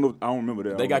 I don't know. I don't remember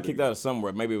that. They I got don't kicked know. out of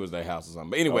somewhere. Maybe it was their house or something.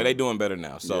 But anyway, they doing better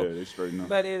now. So Yeah, they straighten up.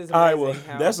 But it is amazing All right, well,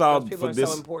 how that's all those people for are this-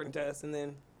 so important to us, and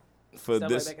then for stuff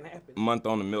this like that can happen. month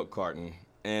on the milk carton.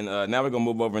 And now we're going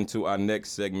to move over into our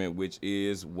next segment, which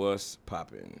is What's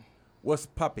Poppin'. What's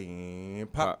popping?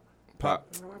 Pop, pop,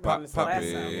 brought pop, this last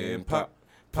poppin', time.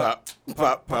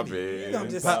 pop, poppin'. You gonna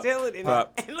just Pop, steal it and,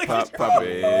 pop, and look pop, at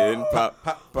your poppin',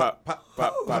 pop,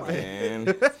 poppin'.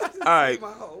 All right.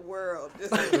 my whole world.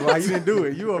 Why you didn't do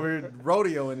it? You over here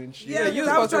rodeoing and shit. Yeah, you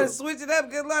I was was trying to supposed switch it up.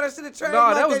 Good Lord, I should have trained No,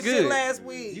 like that was shit good. last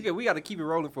week. We got to keep it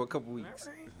rolling for a couple weeks.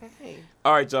 Hey.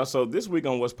 All right, y'all. So this week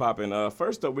on What's Poppin',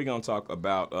 first up, we're going to talk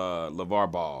about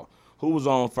LeVar Ball, who was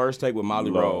on First Take with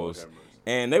Molly Lord Rose. have mercy.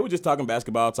 And they were just talking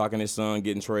basketball, talking his son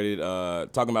getting traded,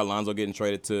 talking about Lonzo getting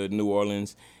traded to New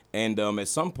Orleans. And at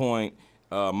some point,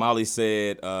 Molly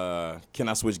said, can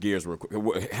I switch gears real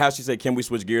quick? How she said, can we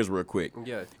switch gears real quick?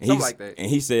 Yeah, And something he's- like that. And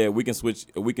he said, we can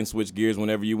switch gears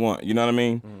whenever you want. You know what I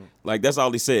mean? Like, that's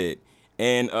all he said.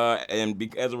 And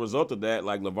as a result of that,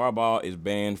 like, LeVar Ball is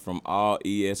banned from all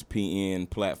ESPN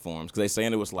platforms because they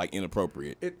saying it was, like,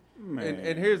 inappropriate.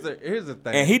 And here's the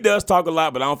thing. And he does talk a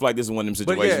lot, but I don't feel like this is one of them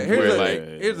But yeah, situations where,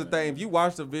 like, here's the thing. If you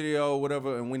watch the video or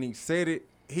whatever, and when he said it,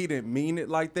 he didn't mean it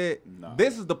like that. No.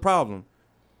 This is the problem.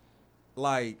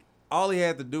 Like, all he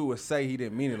had to do was say he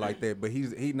didn't mean it like that, but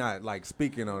he not like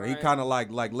speaking on it. He Right. kind of like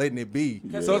letting it be.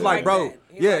 Because So he it's like, like bro, that.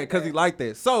 He yeah, like because that. he like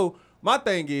that. So my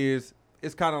thing is,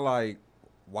 it's kind of like,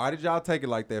 why did y'all take it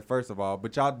like that? First of all,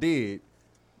 but y'all did.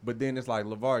 But then it's like,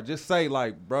 LeVar, just say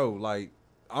like, bro, like,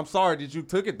 I'm sorry that you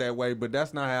took it that way, but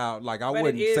that's not how. Like, I But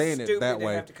wasn't it is saying it stupid that to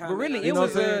way. have to But comment really, on You it know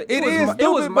was what I'm saying? it It was is it was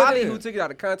stupid, but Molly yeah. who took it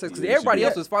out of context because Yeah, everybody she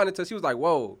else did. was finding it till she was like,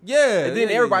 "Whoa." Yeah. And then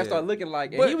yeah, everybody yeah. started looking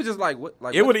like, and But- he was just like, "What?"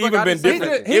 Like, it what would the have fuck even I been just said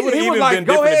different. that? He It would have was even like, been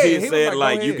 "Go different if he ahead." had He was said, like, "Go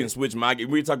like, you ahead." can switch my gear.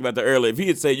 We were talking about that earlier. If he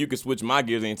had said you can switch my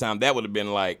gears anytime, that would have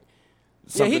been like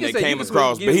something just that said you came can switch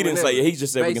across. But he gears didn't say. whenever, He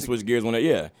just said we can basically. switch gears whenever.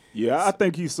 Yeah. Yeah, I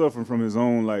think he's suffering from his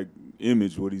own like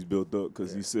image what he's built up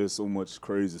because he says so much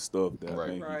crazy stuff that I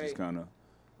think he Right. just kind of,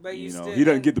 But you know, still- he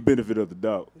doesn't get the benefit of the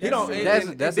doubt. He don't. That's-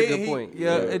 and that's a then good he- point.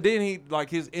 Yeah, Yeah. and then he like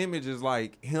his image is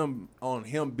like him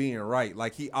being right.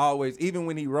 Like he always, even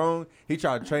when he wrong, he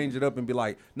try to change it up and be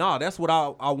like, "Nah, that's what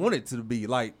I want it to be."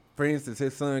 Like for instance,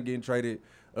 his son getting traded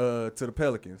to the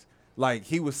Pelicans. Like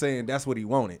he was saying that's what he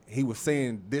wanted. He was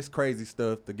saying this crazy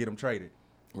stuff to get him traded.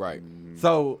 Right.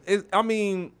 So I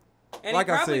mean, And like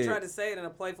he I probably said, tried to say it in a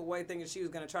playful way, thinking she was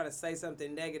going to try to say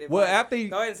something negative. Well, like, after he-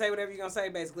 go ahead and say whatever you're going to say,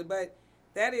 basically. But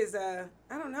that is, I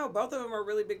don't know. Both of them are a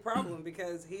really big problem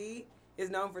because he is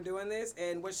known for doing this,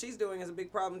 and what she's doing is a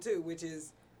big problem too, which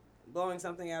is blowing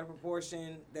something out of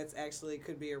proportion that's actually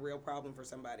could be a real problem for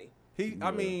somebody.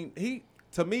 I mean,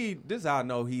 to me, this is how I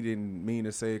know he didn't mean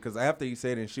to say it, because after he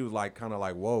said it, and she was like, kind of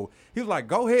like, whoa. He was like,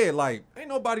 go ahead. Like, ain't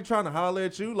nobody trying to holler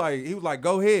at you. Like, he was like,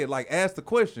 go ahead. Like, ask the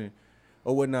question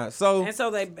or whatnot. So, And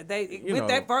so they you went know,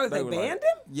 that far, they were banned like-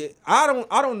 him? Yeah, I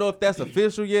don't know if that's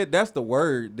official yet. That's the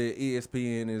word that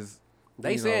ESPN is.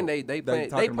 They you saying know, they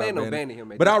talking plan about on banning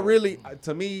him. at But this I point. really,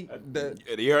 to me,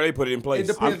 You already put it in place.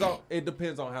 it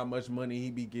depends on how much money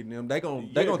he be getting them. They gonna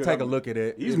 'cause take a I'm- look at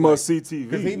it. He's It's must see like- TV.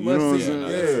 'cause he you must know what see. I'm Yeah.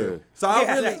 saying? So I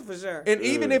Yeah, really, that's for sure. and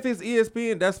even if it's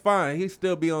ESPN, that's fine. He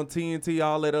still be on TNT,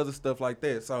 all that other stuff like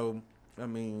that. So I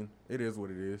mean, it is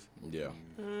what it is. Yeah.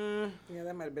 Yeah,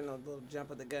 that might have been a little jump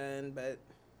of the gun, but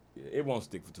It won't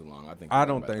stick for too long. I think. I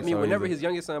don't I think mean, so. whenever either. his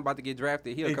youngest son about to get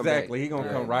drafted, he'll come Exactly, back. he gonna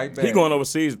come right back. He going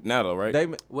overseas now though, right?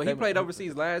 Well, he played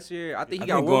overseas last year. I think he I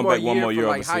got think one going more back one year more for year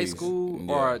like high overseas. school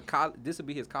Yeah. or this will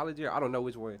be his college year. I don't know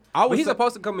which one. I would But he's say-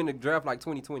 supposed to come in the draft like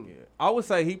 2020. I would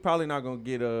say he probably not gonna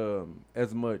get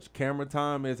as much camera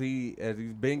time as he's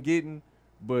been getting,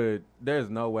 but there's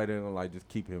no way they're gonna like just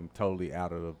keep him totally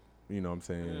out of the, you know what I'm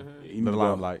saying, the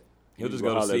limelight. He'll just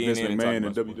go to holler at Vince CNN and talk McMahon about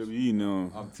and sports. WWE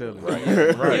now. I'm telling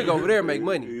you, He'll go over there and make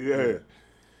money. Yeah.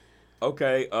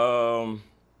 Okay.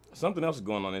 Something else is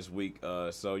going on this week.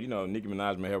 So you know, Nicki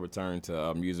Minaj made her return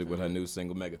to music with her new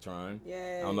single Megatron.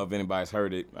 Yay. I don't know if anybody's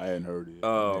heard it. I hadn't heard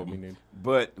it. me neither.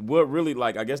 But what really,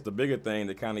 like, I guess the bigger thing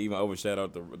that kind of even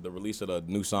overshadowed the release of the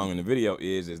new song in the video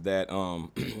is that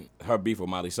her beef with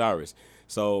Miley Cyrus.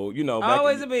 So you know, back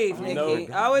always in- a beef, you know-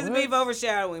 Nikki. Always a beef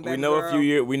overshadowing. We know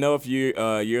a few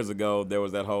years ago there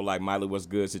was that whole like Miley was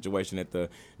good situation at the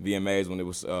VMAs when it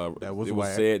was That was it was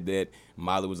whack. said that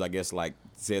Miley was, I guess, like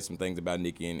said some things about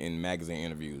Nicki in magazine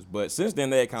interviews. But since then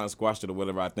they had kind of squashed it or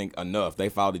whatever. I think enough. They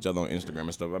followed each other on Instagram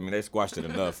and stuff. I mean, they squashed it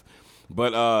enough.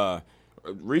 But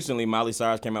recently Miley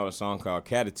Cyrus came out with a song called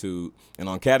Catitude, and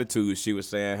on Catitude she was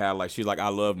saying how like she's like, I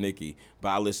love Nicki, but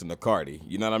I listen to Cardi.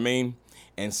 You know what I mean?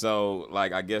 And so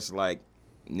like I guess like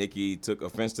Nicki took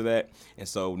offense to that, and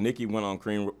so Nicki went on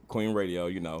Queen Radio,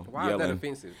 you know, Why is yelling, that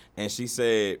offensive? and she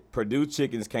said Purdue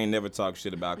chickens can't never talk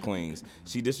shit about queens.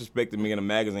 She disrespected me in a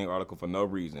magazine article for no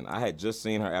reason. I had just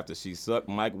seen her after she sucked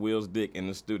Mike Will's dick in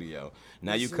the studio.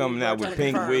 Now you coming out with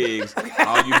pink wigs.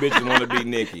 All you bitches want to be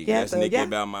Nicki. Yeah, That's so, Nicki yeah.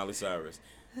 about Miley Cyrus.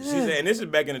 She said, and this is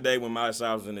back in the day when Miley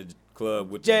Cyrus was in the club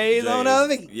with J's on her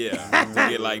feet. Yeah, to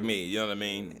get like me. You know what I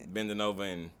mean? Bending over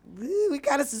and We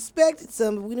kind of suspected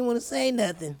something. We didn't want to say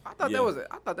nothing. I thought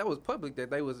Yeah. that was public that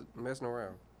they was messing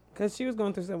around. Because she was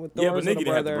going through something with yeah, but Thor's Nicki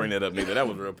little didn't have to brother. bring that up neither. That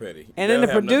was real petty. And then the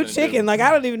That have Purdue nothing to do. chicken, like,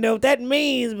 I don't even know what that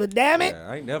means, but damn it. Yeah,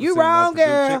 I ain't never You seen wrong, no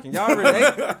Purdue girl. chicken.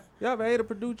 Y'all ever ate a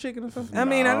Purdue chicken or something? I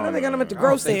mean, I know they got them at the I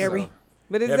don't think grocery, so.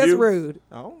 but Have that's you? rude.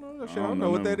 I don't know. Shit, I don't know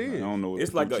what that I is. don't know what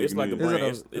It's like a- it's like a chicken brand.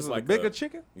 is. It's Is it like a bigger a-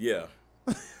 chicken? Yeah.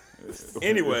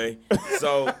 Anyway,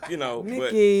 so you know, but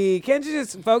Nikki, can't you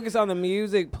just focus on the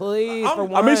music, please? For I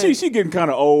one. mean, she getting kind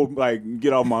of old. Like,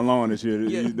 get off my lawn and shit.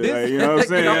 Yeah, you, this- you know what I'm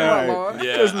saying? Get off my Like, lawn.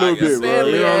 Yeah, just a little I guess bit, bro.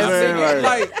 You know what I'm saying? Sadly,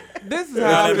 Like, Like, this is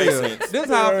Yeah, how I that makes feel. sense. This is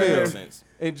how I That feel. makes sense.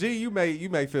 And G, you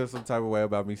may feel some type of way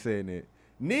about me saying it.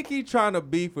 Nicki trying to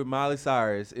beef with Miley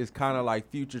Cyrus is kind of like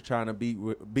Future trying to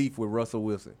beef with Russell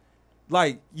Wilson.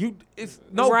 Like it's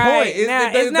no Right. point. It, Now,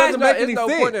 it, it's it not- doesn't make It's any no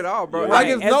sense. point at all, bro. Like Right.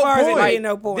 it's As no far as it point. being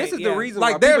no point. This is yeah. the reason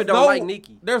Like why people there's don't no like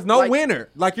Nicki. There's no Like, winner.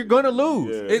 Like you're gonna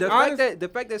lose. Yeah. It's The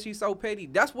honest. fact that she's so petty,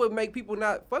 that's what make people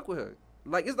not fuck with her.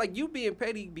 Like it's like you being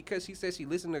petty because she said she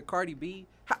listened to Cardi B.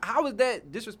 How is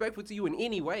that disrespectful to you in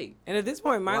any way? And at this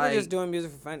point, Miley Like- just doing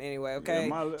music for fun anyway, okay? Yeah,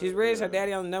 Miley- She's rich. Her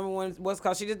daddy on the #1 what's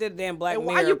called. She just did a damn Black And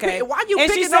Mirror, why you okay? why you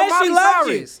and she picking says on she Miley loves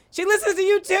you. Cyrus? She listens to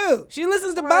you too. She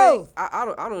listens to Like, both. I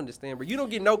don't understand, bro. You don't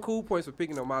get no cool points for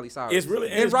picking on Miley Cyrus. it's really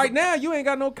And right now you ain't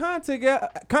got no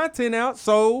content out,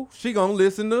 so she gonna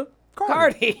listen to Cardi.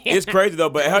 Cardi. It's crazy though,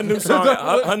 but her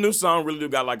new song really do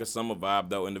got like a summer vibe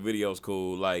though, and the video's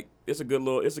cool. Like it's a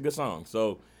good song.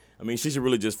 So I mean, she should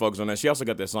really just focus on that. She also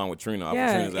got that song with Trina. Off of Yeah,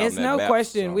 Trina's album, it's that no Bap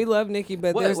question. song. We love Nicki,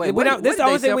 but Wait, there's, wait, we don't. what This is the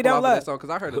only did they thing we sample don't off of love. that song? Because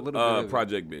I heard a little bit of it.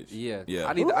 Project Bitch. Yeah. Yeah.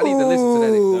 I need to listen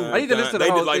to that. I need to listen to the They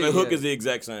whole did, like thing. the hook yeah. is the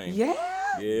exact same. Yeah.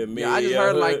 Yeah, me. Yeah, I just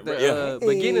heard like the yeah.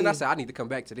 beginning. I said I need to come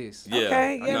back to this. Yeah.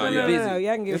 Okay. Yeah. No, No. yeah.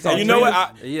 Y'all can get It's that. on And you know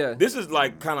what? Yeah. This is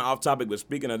like kind of off topic, but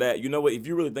speaking of that, you know what? If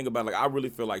you really think about it, like, I really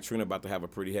feel like Trina about to have a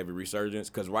pretty heavy resurgence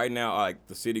because right now, like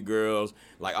the City Girls,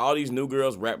 like all these new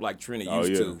girls rap like Trina Oh,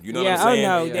 used yeah. to. You know Yeah, what I'm saying? oh,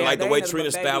 no, And yeah, like the they way ain't nothing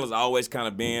Trina's but style baby. has always kind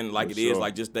of been like For it is, sure.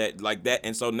 like just that, like that.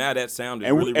 And so now that sound is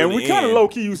And really, we, and really we kind of in. low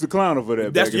key used to clown her for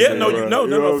that. That's back in yeah, the no, day, you right? know, You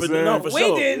know no, what for, I'm saying? no, for We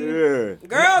sure. didn't. Yeah.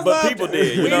 Girls But loved people it.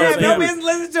 did, you We know didn't what have I'm no saying? business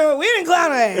listening to it. We didn't clown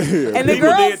her ass. And the People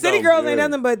girls, did, City though. Girls ain't Yeah.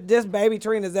 nothing but just baby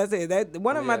Trinas. That's it. That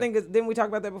one of them, I Yeah. think, is, didn't we talk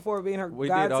about that before? Being her We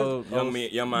god did. sister?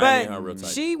 Young Miami, her real But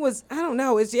type. she was, I don't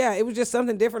know. It's it was just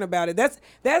something different about it. That's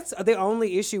the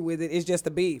only issue with it is just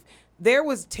the beef. There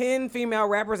was 10 female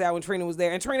rappers out when Trina was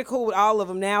there, and Trina cool with all of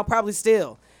them now, probably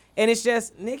still. And it's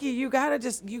just, Nicki, you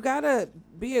gotta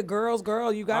be a girl's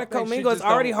girl. You gotta I think she commingle. It's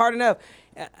just already don't- hard enough.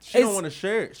 She don't want to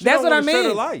share it. She That's don't what I wanna share the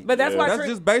mean. light. But that's why that's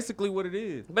Trina- just basically what it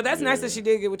is. But that's nice that she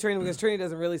did get with Trina because Trina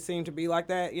doesn't really seem to be like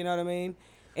that. You know what I mean?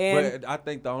 And But I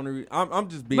think the only I'm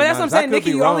just being. but that's what I'm honest. I saying. could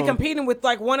Nicki, be you're only wrong. competing with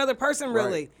like one other person,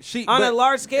 really, Right. on a but-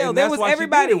 large scale. and There that's was why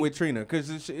everybody. She did it with Trina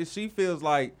because she feels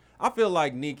like I feel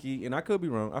like Nicki, and I could be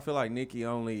wrong. I feel like Nicki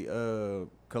only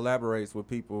collaborates with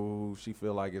people who she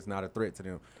feel like is not a threat to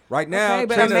them. Right now, Okay,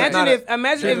 but Trina's imagine not if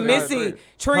Trina's not a Missy, threat.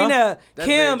 Trina, That's very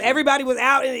Kim, true. everybody was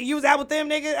out and you was out with them,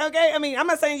 nigga. Okay, I mean, I'm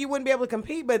not saying you wouldn't be able to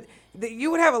compete, but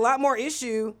you would have a lot more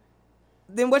issue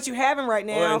than what you having right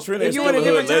now. Well, and Trina if is you still in a a hood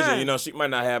different legend. time. You know, she might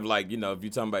not have like, you know, if you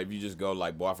talking about if you just go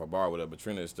like bar for bar with her, but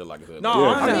Trina is still like a hood No,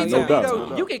 legend. I I know, mean, yeah. to me, doubt, though, no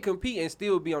doubt. you can compete and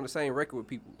still be on the same record with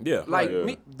people. Yeah. Like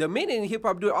Right. the men in hip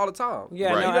hop do it all the time. Yeah,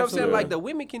 Right. no, You know what I'm absolutely. saying? Like the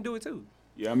women can do it too.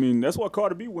 Yeah, I mean that's why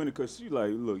Cardi B winning because she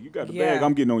like, look, you got the Yeah. bag,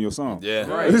 I'm getting on your song. Yeah.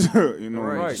 Right. you know,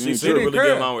 Right. She ain't should really did get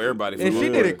curve. along with everybody. For And she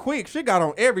real. did it quick. She got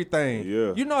on everything.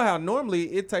 Yeah. You know how normally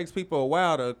it takes people a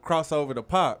while to cross over to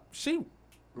pop. She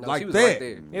No, like she was that. right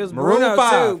there. It was Maroon Bruno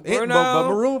 5. too. But Bruno.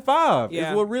 Maroon 5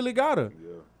 Yeah. is what really got her.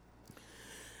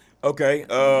 Okay.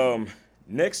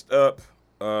 Next up,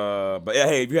 but yeah,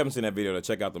 hey, if you haven't seen that video, though,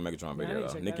 check out the Megatron I video. need to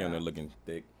Though. check Nicki that on there out. looking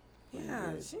thick.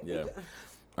 Yeah, she, Yeah.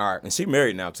 All right, and she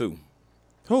married now too.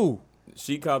 Who?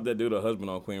 She called that dude her husband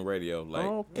on Queen Radio. Like,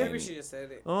 Okay. Maybe and, she just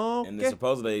said it. and then Okay.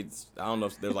 supposedly, I don't know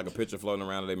if there's like a picture floating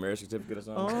around of their marriage certificate or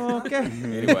something. Okay.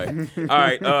 Anyway, all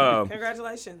right.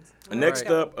 Congratulations. Next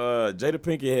Right. up, Jada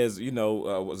Pinkett has,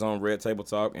 was on Red Table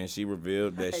Talk, and she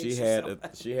revealed that I hate she you had so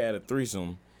she had a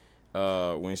threesome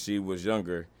when she was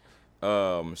younger.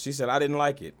 She said I didn't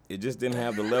like it. It just didn't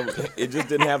have the level. It just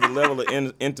didn't have the level of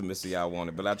intimacy I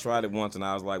wanted. But I tried it once, and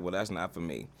I was like, well, that's not for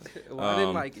me. Well, I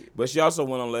didn't like it. But she also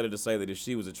went on later to say that if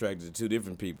she was attracted to two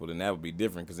different people, then that would be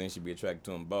different because then she'd be attracted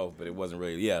to them both. But it wasn't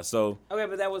really. Yeah. So Okay,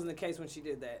 but that wasn't the case when she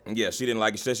did that. yeah, she didn't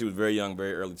like it. She said she was very young,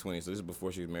 very early 20s. So this is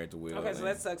before she was married to Will. Okay, so and-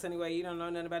 that sucks anyway. You don't know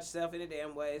nothing about yourself in a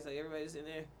damn way, so everybody's in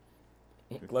there.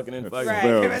 clucking in Right.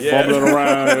 fucking. Yeah. Fumbling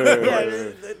around. Yeah,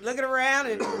 just looking around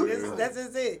and that's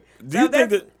just it. Do you think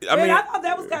that? I mean, I thought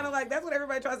that was kind of like that's what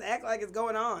everybody tries to act like is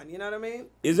going on. You know what I mean?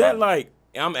 is that like?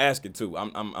 I'm asking too.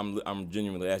 I'm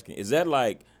genuinely asking. Is that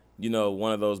like,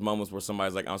 one of those moments where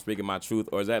somebody's like, I'm speaking my truth,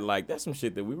 or is that like that's some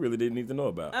shit that we really didn't need to know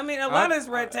about? I mean, a lot of this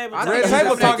red table. I talk Red think is Table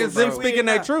something Talk is them weird speaking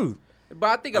their enough. truth. But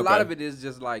I think a lot Okay. of it is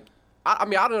just like, I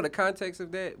mean, I don't know the context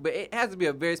of that, but it has to be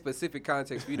a very specific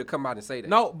context for you to come out and say that.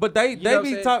 No, but they know what I'm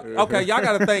be saying? talking. Okay, y'all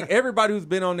got to think. Everybody who's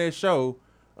been on that show,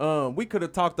 we could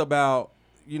have talked about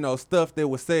stuff that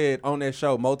was said on that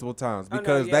show multiple times Oh, no,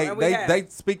 because yeah, and we have. they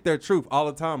speak their truth all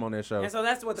the time on that show. And so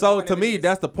that's what. The So point to of it me, is.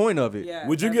 that's the point of it. Yeah.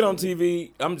 Would you get on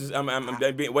absolutely. TV?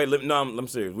 I'm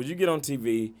serious. Would you get on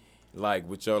TV like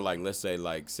with your like let's say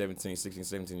like 17, 16,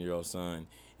 17-year-old son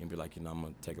and be like, I'm gonna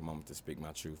take a moment to speak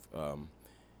my truth.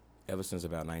 Ever since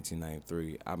about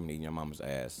 1993, I've been eating your mama's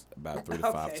ass about 3 to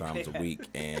 5 Okay. times a week,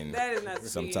 and That is not speaking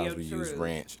sometimes your we use truth.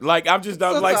 ranch. Like I'm just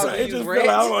not like Sometimes we it just use feel like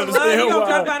I don't ranch. understand You gonna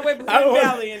try why. to find a way to put I don't-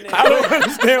 Valley in there. I don't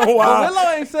understand But why. Willow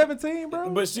ain't 17, bro.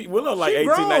 But Willow like She 18,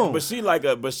 19, grown. but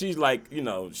she's like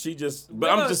she just. But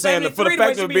Willow I'm just saying that for the 73,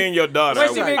 fact the way of she being your daughter.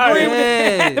 What she I- be I- agreeing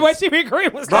Yes. with? The way she be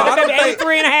agreeing was Bro, I like don't think-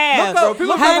 83 and a half. Look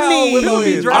up how Honey. Willow People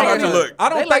be is. dragging I'm about to her. look. I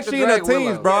don't They think like to she in her drag Willow.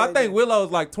 teens, bro. Yeah, I they think do.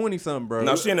 Willow's like 20 something, bro.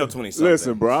 No, she in her 20 something.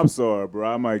 Listen, bro, I'm sorry, bro.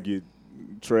 I might get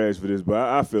trash for this, but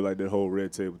I feel like that whole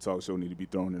Red Table Talk show need to be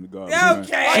thrown in the garbage. man.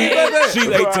 Okay. She's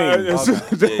 18.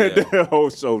 That whole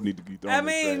show need to be thrown in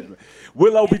the trash. Man.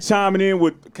 Willow be chiming in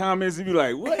with comments and be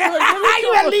like, "What?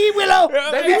 You better leave Willow.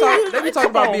 They be talking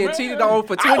about being cheated on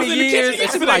for 20 years. And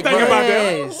she be like,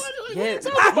 yes.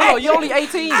 Bro, you only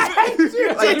 18.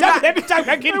 They be talking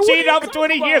about getting cheated on for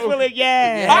 20 years, Willow.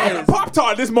 Yeah. I had a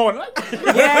Pop-Tart this morning."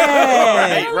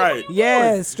 Yeah. right.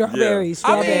 Yes, strawberry,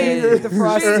 the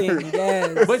frosting.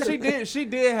 Yes. But she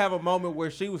did have a moment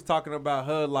where she was talking about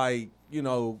her, like, you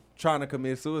know, trying to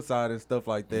commit suicide and stuff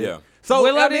like that. Yeah. So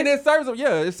Willow I mean, it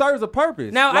serves a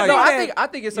purpose. Now, like, I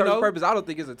think it serves a purpose. I don't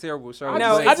think it's a terrible show.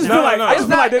 No, I just feel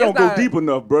like they don't go not- deep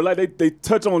enough, bro. Like they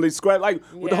touch on, they scratch, like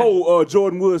with the whole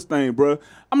Jordan Woods thing, bro.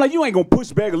 I'm like, you ain't gonna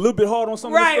push back a little bit hard on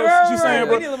some of the stuff she's saying,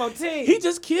 bro. We need a little more tea. He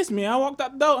just kissed me. I walked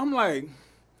out the door. I'm like,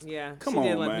 Yeah, Come she on,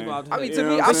 did let man. people off the I mean, hook. to You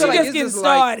me, know I what feel I'm like saying? it's Just just getting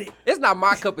like started. it's not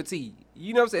my cup of tea.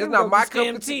 You know what I'm saying? It's Them not my go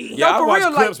cup of scam tea. tea. Yeah, I for watch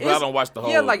real, clips, like, but I don't watch the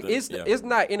whole. Yeah, like thing. it's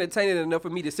not entertaining enough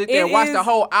for me to sit there It and watch is- the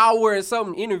whole hour and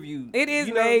something interview. It is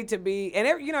you know? made to be, and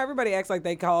everybody acts like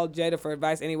they called Jada for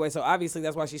advice anyway. So obviously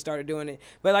that's why she started doing it.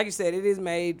 But like you said, it is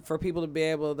made for people to be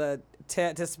able to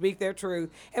speak their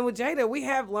truth. And with Jada, we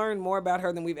have learned more about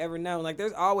her than we've ever known. Like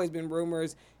there's always been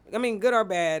rumors, I mean, good or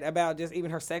bad, about just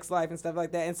even her sex life and stuff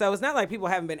like that. And so it's not like people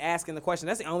haven't been asking the question.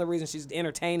 That's the only reason she's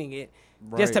entertaining it,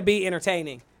 just Right. to be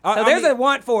entertaining. I So there's mean- a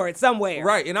want for it somewhere.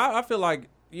 Right, and I feel like,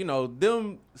 you know,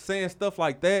 them saying stuff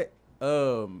like that,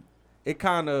 it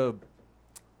kind of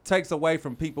takes away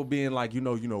from people being like, you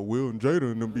know, Will and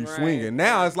Jada and them be Right. swinging.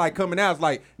 Now it's like coming out. It's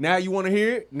like, now you want to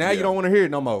hear it? Now you Yeah. don't want to hear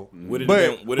it no more. Would it But,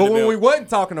 have been- would it but have when been- we wasn't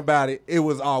talking about it, it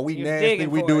was, we You nasty,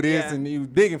 digging we for do it, this, yeah. and you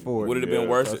digging for it. Would it have been Yeah,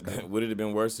 worse? okay. Would it have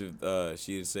been worse if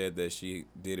she had said that she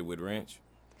did it with Wrench?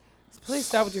 Please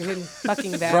stop with your hidden fucking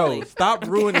Bro, valley. stop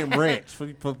ruining ranch for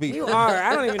people. You are.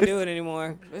 I don't even do it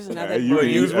anymore. This is not that you great.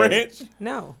 ain't Use Wrench?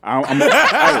 No.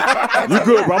 You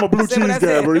good, bro? I'm a blue Said what I cheese guy,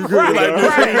 said. bro. You good?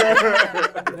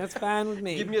 Right. That's fine with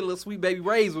me. Give me a little sweet baby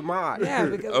rays with mine. Yeah,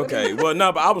 because Okay, well,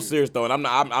 no, but I was serious though, and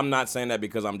I'm not saying that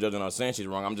because I'm judging her saying she's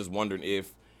wrong. I'm just wondering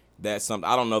if that's something.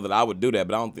 I don't know that I would do that,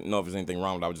 but I don't know if there's anything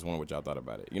wrong with it. I was just wondering what y'all thought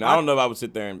about it. You know, I don't know if I would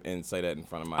sit there and say that in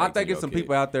front of my. I think it's 18-year-old some kid.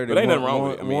 people out there that But ain't nothing wrong with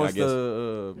want, it. I mean, I wants guess.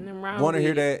 Nothing wrong want to with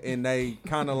hear it. that, and they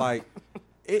kind of like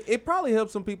it probably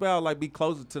helps some people out, like be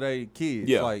closer to their kids.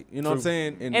 Yeah, like you know what I'm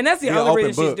saying. And that's the be an only open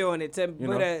reason she's book. doing it. To you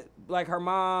put know? a, like her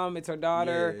mom, it's her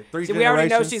daughter. Yeah, 3 See, we already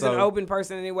know generations, she's so- an open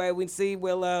person anyway. We see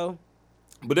Willow.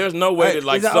 But there's no way Hey, that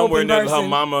like he's an somewhere open in there, her person.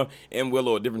 mama and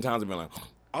Willow at different times have been like,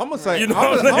 I'm gonna say, You know I'm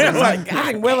what I'm gonna saying? say, I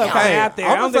think Willow kind of Hey, out there.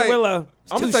 I don't think Willow.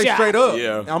 I'm too gonna say shy. straight up.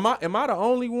 Yeah. Am I the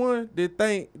only one that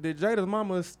think that Jada's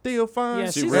mama is still fine?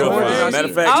 Yeah, she she's real fine. fine. Matter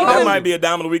of fact, All that of- might be a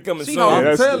dime of the week coming She soon. home. I'm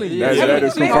that's, telling you. that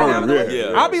is She confirmed. hold Yeah, it.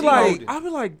 Yeah. I'll be She like, hold it. I'll be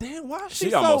like, damn, why is she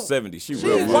She so? almost 70. She She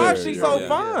real is, fine. why Yeah, is she yeah, so yeah.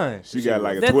 fine? She got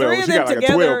like a The 12. three of She them got like a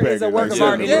 12 together pack. is a work of Yeah,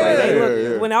 art yeah, anyway. They yeah,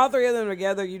 look, yeah. when all three of them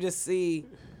together, you just see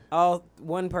all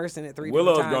one person at three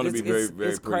Willow's different going times. to be very, very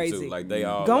it's pretty crazy. too. Like they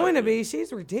all Going like, to be.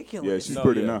 She's ridiculous. Yeah, she's No,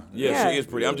 pretty yeah. now. Yeah, Yeah. she is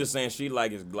pretty. I'm just saying she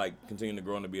like is like continuing to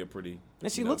grow and to be a pretty.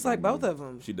 And she you know, looks like both of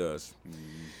them. She does.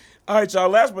 All right, y'all.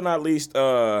 Last but not least,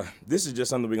 this is just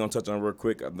something we're gonna touch on real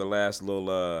quick. The last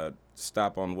little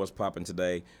stop on what's popping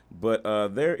today. But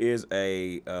there is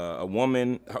a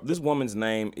woman. This woman's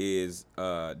name is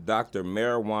Dr.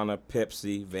 Marijuana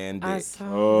Pepsi Van Dyck. I saw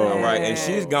Oh. that. All right, and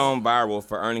she's gone viral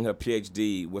for earning her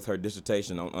PhD with her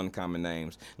dissertation on uncommon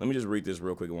names. Let me just read this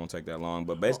real quick. It won't take that long.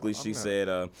 But basically, she said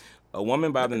a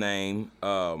woman by the name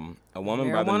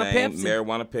Marijuana Pepsi.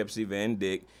 Marijuana Pepsi Van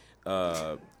Dyck.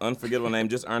 Unforgettable name,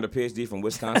 just earned a PhD from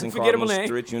Wisconsin Unforgettable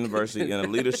Cardinal name. Stritch University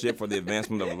in leadership for the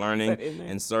advancement of learning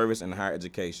and service in higher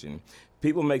education.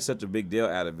 People make such a big deal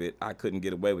out of it, I couldn't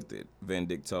get away with it, Van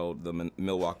Dyck told the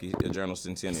Milwaukee Journal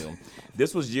Centennial.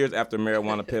 This was years after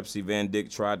Marijuana Pepsi Van Dyck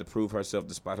tried to prove herself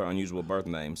despite her unusual birth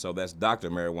name. So that's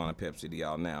Dr. Marijuana Pepsi to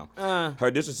y'all now.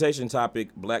 Her dissertation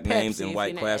topic, Black Names Pepsi in if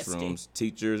White you're nasty. Classrooms,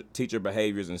 teacher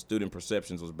behaviors, and student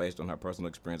perceptions was based on her personal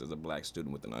experience as a black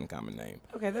student with an uncommon name.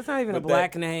 Okay, that's not even a But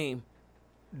black name.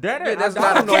 That Yeah, that's I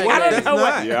not don't know a what name. that's I don't know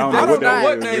not. Yeah, I I don't don't know know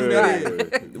what that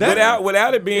name is. that is.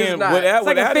 Without it being, It's not. without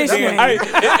like a it fish being, name.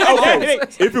 Okay,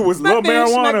 if it was My Lil fish,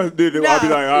 Marijuana, then I'd be like, all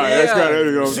right, that's kind of,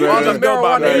 you know what I'm She was saying? just go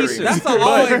by Marijuana Mary. Nation. That's an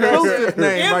all-inclusive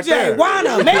name right MJ, there.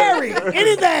 Wanna, Mary,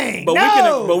 anything.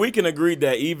 But we can agree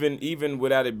that even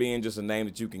without it being just a name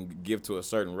that you can give to a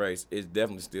certain race, it's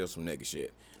definitely still some nigga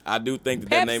shit. I do think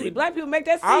that Pepsi. name. Black people make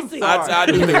that I'm CC. sorry. I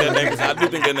do think that name. I do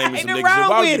think that name is Ain't some nothing nigga shit. wrong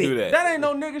Why would with you it. do that? That ain't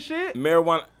no nigga shit.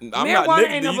 Marijuana. I'm Marijuana not nigga.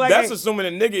 ain't no black That's name. assuming a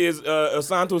nigga is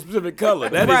assigned to a specific color.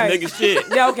 That is Right. nigga shit.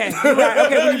 Yeah, okay. You're right.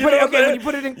 Okay, when you put it, when you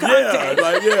put it in context. Yeah,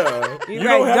 like yeah. You're You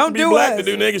right. don't have Don't to be do black us. to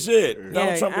do nigga shit. Yeah,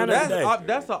 Donald Trump I did know. that today.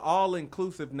 That's an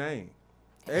all-inclusive name.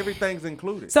 Everything's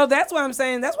included. So that's why I'm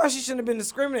saying that's why she shouldn't have been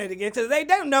discriminated against because they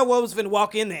don't know what was finna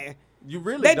walk in there. You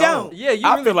really They don't. don't. Yeah, you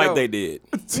I really feel like don't. they did.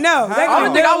 No, they Only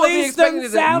gonna thing I would be Middle expecting Eastern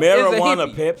is a South.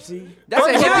 Marijuana, hippie. Pepsi. That's a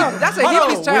hippie. That's a Hold on.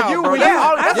 hippie's child, When bro. you-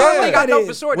 That's the only thing I know Yeah.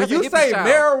 for sure. When That's you a hippie's say child.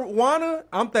 marijuana,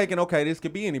 I'm thinking, okay, this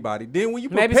could be anybody. Then when you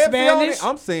put Maybe Pepsi on Spanish? it,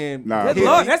 I'm saying, Nah. Good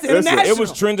Yeah. Lord, that's Listen, international. It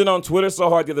was trending on Twitter so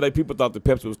hard the other day. People thought the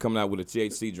Pepsi was coming out with a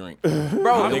THC drink. Bro,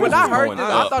 Niggas when I was heard going this,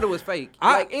 up. I thought it was fake.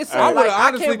 I- Like it's I like would've I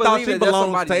honestly can't thought believe she that that's belongs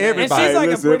somebody's to name. everybody. And she's like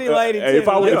a listen, pretty lady, hey, too. if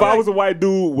I was a white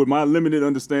dude with my limited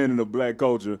understanding of black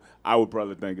culture, I would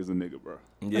probably think it's a nigga, bro.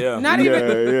 Yeah. Not Yeah,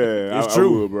 even. yeah, It's I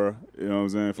true. would, bro. You know what I'm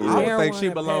saying? For I real. would think she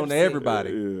Marijuana, belonged to Pepsi. everybody.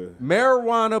 Yeah.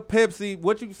 Marijuana, Pepsi,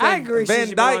 what you say? I agree. Van she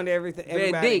should belong Dyke, to everything. Van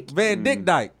everybody. Dyke. Van Dyke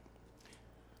Dyke.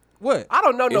 What? I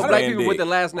don't know no It's black Van people with Dyke.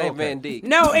 the last name Okay. Van Dyke.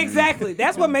 No, exactly.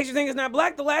 That's what makes you think it's not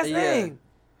black. The last Yeah. name.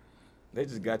 They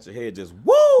just got your head just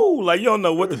woo, like you don't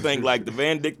know what to think. Like the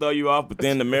Van Dyke throw you off, but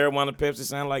then the marijuana Pepsi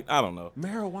sound like I don't know.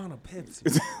 Marijuana,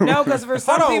 Pepsi. No, because for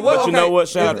some Hold on, people, what? But you know what?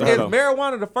 Shout out to her, Is though.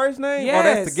 marijuana the first name? yes, Or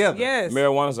that's together? Yes.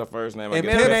 Marijuana's her first name. I And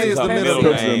guess Pepsi Pepsi's is her the middle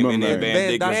middle name, name. and then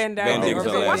Van Dyke. Van Dyke. Van Dyke's her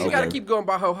Okay, Why last she name. gotta keep going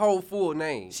by her whole full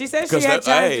name? She said she Because had that-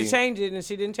 time hey. to change it, and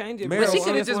she didn't change it. But she Marijuana.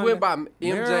 could have just went by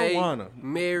MJ, Marijuana.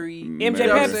 Mary, MJ you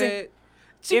know what I'm Pepsi. saying?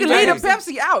 She MJ can leave the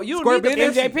Pepsi. Pepsi out. You Squirt don't need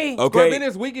the Bennett. Pepsi. MJP. Okay. Squirt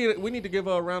Bennett, we need to give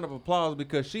her a round of applause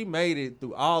because she made it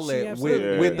through all She that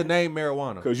absolutely with did. the name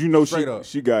marijuana. Cause you know Straight up.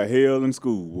 she got hell in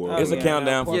school, boy. It's a Yeah.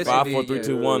 countdown from Yes, 5, it 4, did, 3, yeah.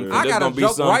 2, 1. I There's got a gonna be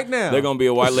joke some. right now. There's gonna be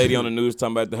a white lady on the news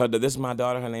talking about her. This is my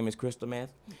daughter. Her name is Crystal Meth.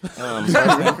 First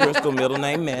name Crystal, middle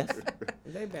name Meth,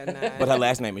 They better not. but her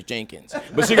last name is Jenkins.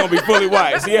 But she gonna be fully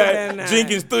white. See Yeah, how nah.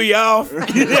 Jenkins threw you off?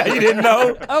 Yeah, you didn't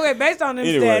know. Okay, based on them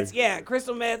Anyway. stats, yeah,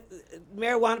 crystal meth,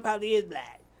 marijuana probably is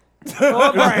black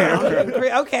or brown.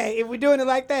 Okay, if we're doing it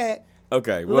like that,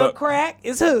 Okay, Lil well, Crack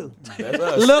is who? that's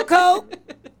us. Lil Coke,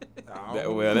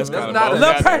 That's kind of not both.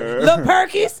 Lil, Got- Lil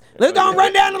Perkins. Let's go and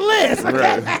run down the list.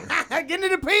 Okay, get into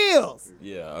the pills.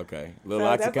 Yeah, okay. Little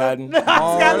So that's Oxycontin.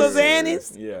 Got Lil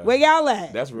Xannies. Yeah. Where y'all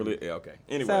at? That's really yeah, okay.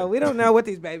 Anyway, So we don't know what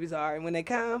these babies are, and when they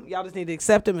come, y'all just need to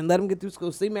accept them and let them get through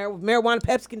school. See, marijuana,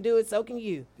 Pepsi can do it, so can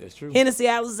you. that's true. Hennessy,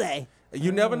 Alizé.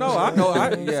 You never know. I know. I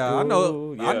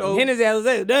know. Yeah. I know. Hennessy,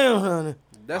 Alizé. Damn, honey.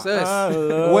 That's us.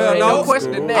 Well, Ain't no no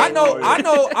question in that. I know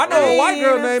a white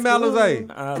girl named That's cool.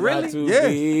 Alizé. I Really? got to Yeah.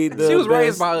 be the She was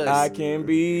raised best by us. I can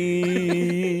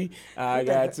be. I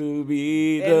got to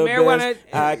be And the marijuana- best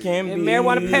I can and be.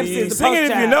 marijuana Pepsi is the Sing it if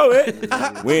you post-child. know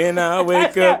it. When I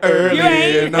wake up Early You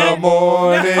ain't- in the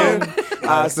morning,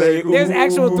 I say, There's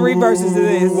actual 3 verses to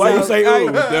this. Why you so- say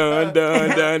ooh? Dun dun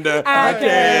dun dun. I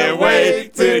can't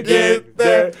wait to get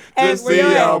there to And see where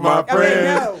you all at? my Okay,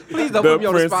 friends. no. Please don't The put me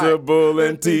on the spot. principal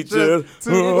and teachers.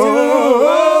 I All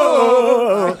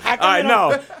can right, get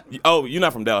no. Oh, you're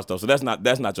not from Dallas though, so that's not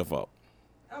your fault.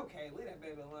 Okay, leave that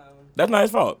baby alone. That's not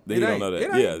his fault that he It don't ain't. know that. It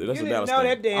ain't. Yeah, You that's a didn't Dallas know thing.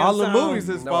 that damn all the song. movies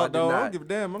his No, fault I did though. I not. don't give a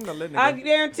damn. I'm not letting it I go.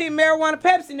 guarantee marijuana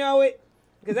Pepsi know it.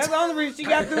 Because that's the only reason she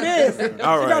got through this. All She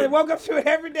probably right. woke up to it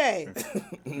every day.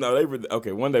 No, they really,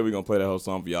 okay. One day we're gonna play that whole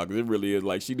song for y'all because it really is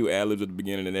like she do ad libs at the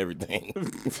beginning and everything.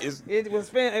 It's- It was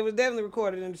definitely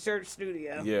recorded in the church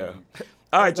studio. yeah.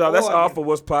 All right, y'all. That's all Organ. for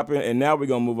what's popping, and now we're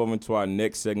gonna move over to our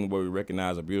next segment where we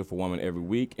recognize a beautiful woman every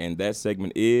week, and that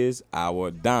segment is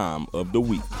our dime of the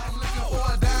week.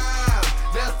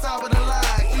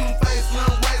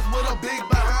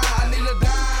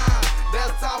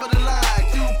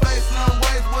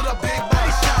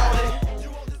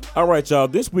 All right, y'all.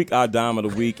 This week, our dime of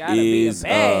the week Gotta be a is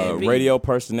bad beat. radio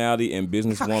personality and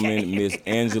businesswoman Miss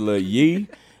Angela Yee.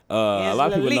 A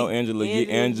lot of people know Angela Yee.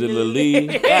 Angela Lee.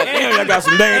 God damn, y'all got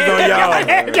some names on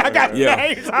y'all. Y'all got Yeah.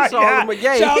 names on Charlotte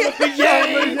y'all. McGay. Charlotte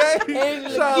McGay.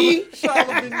 Angela Yee.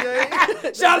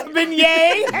 Charlotte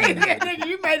Beignet. Nigga,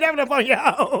 you made that one up on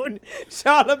your own.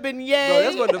 Charlotte Beignet. Bro,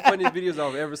 that's one of the funniest videos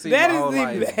I've ever seen That in my is whole the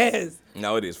life. best.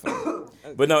 No, it is fun.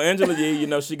 But no, Angela Yee, you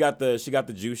know, she got the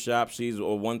juice shop. She's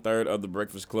 1/3 of the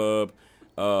Breakfast Club.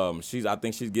 I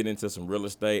think she's getting into some real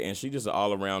estate, and she's just an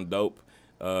all around dope,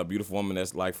 beautiful woman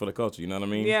that's like for the culture. You know what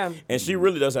I mean? Yeah. And she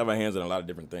really does have her hands in a lot of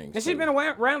different things. And she's been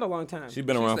around a long time. She's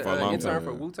been around She's for a long intern time.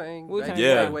 for Wu-Tang. Wu-Tang. Back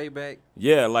Yeah. way back.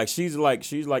 Yeah, like she's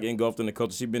engulfed in the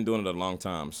culture. She's been doing it a long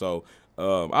time. So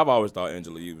I've always thought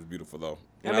Angela Yee was beautiful though.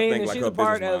 And I mean, think and like she's her a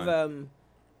part business of mind-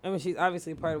 I mean, she's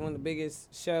obviously part of one of the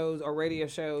biggest shows or radio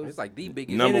shows. It's like the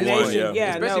biggest. Number in the one, nation.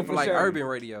 yeah. Especially no, for like sure. urban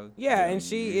radio. Yeah, and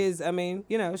she is. I mean,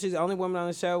 you know, she's the only woman on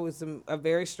the show with a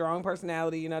very strong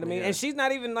personality. You know what I mean? Yeah. And she's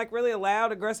not even like really a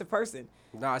loud, aggressive person.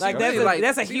 Nah, she Like really,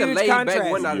 that's a she the huge laid back contrast.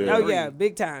 one out of the Oh three. yeah,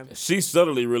 big time. She's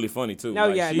subtly really funny too. No,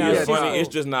 Like, yeah, she no, is she's funny. cool. It's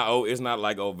just not. It's not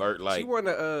like overt. Like She won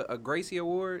a Gracie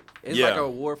Award. It's Yeah. like an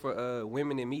award for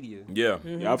women in media. yeah.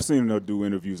 Yeah, I've seen her do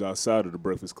interviews outside of the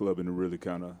Breakfast Club, and it really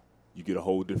kind of you get a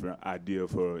whole different idea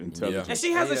of her intelligence. And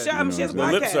she has a Yeah. show. I mean, she has a The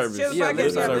podcast. lip service. She has a Yeah, podcast. lip She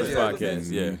has a service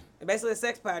podcast. Yeah. Basically a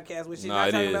sex podcast, which she's Nah, not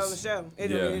it talking about is. on the show.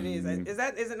 It is.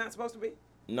 Is it not supposed to be?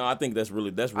 No, I think that's really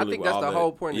I think all that's the that-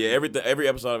 whole point of Yeah, it. every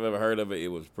episode I've ever heard of it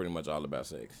was pretty much all about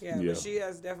sex. Yeah, Yeah. but she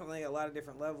has definitely a lot of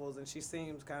different levels, and she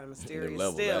seems kind of The mysterious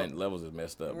levels, still. levels is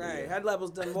messed up. but Right, yeah. her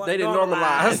levels done more. They didn't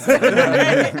normalize.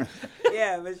 normalize.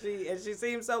 Yeah, but she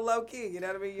seems so low key. You know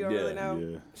what I mean? You don't Yeah, really know.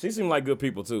 Yeah. She seemed like good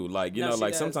people too. Like you No, know, she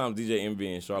like does. sometimes DJ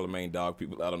Envy and Charlamagne dog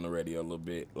people out on the radio a little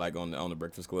bit, like on the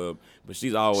Breakfast Club. But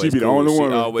she's always She be the cool. only She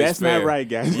one. always That's fair. not right,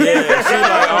 guys. Yeah, she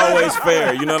like always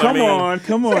fair. You know what I Come mean?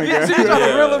 come on, She guys. trying to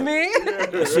Yeah. reel him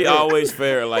in. She always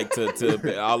fair, like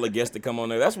to all the guests that come on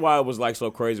there. That's why it was like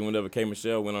so crazy whenever K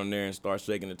Michelle went on there and started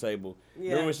shaking the table.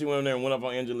 Yeah. Remember when she went on there and went up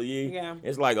on Angela Yee? Yeah.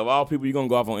 It's like of all people you gonna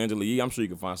go off on Angela Yee, I'm sure you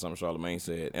can find something Charlamagne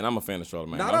said, and I'm a fan of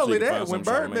Charlamagne. Not I'm sure only you can that, find when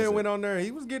something Charlamagne Birdman said. went on there,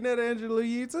 he was getting at Angela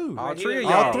Yee too. All He three of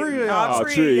was- y'all. All three of y'all. All All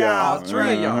three three of of y'all. y'all.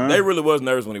 Three of y'all. Uh-huh. They really was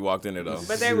nervous when he walked in there though.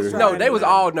 But they was No, trying they to- was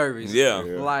all nervous. Yeah.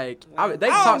 Like they I don't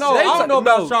talk- know. they I don't talk- know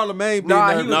about no. Charlamagne being Nah,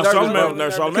 he nervous. was No, nervous, Charlamagne, bro.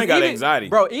 Charlamagne got Even- anxiety.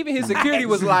 Bro, even his security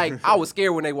was like, I was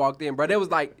scared when they walked in, bro. They was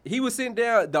like, he was sitting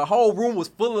there, the whole room was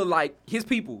full of like his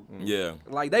people. Yeah.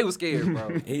 Like they was scared,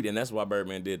 bro. He did. That's why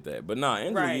Birdman did that. But nah,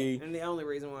 Angela Right, Yee, and the only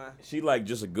reason why. she like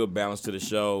just a good balance to the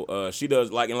show. She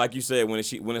does like, and like you said, when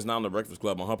it's not on the Breakfast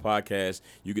Club on her podcast,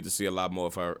 you get to see a lot more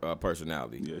of her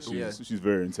personality. Yeah, she's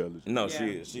very intelligent. No, Yeah. she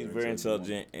is. She's very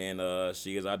intelligent, and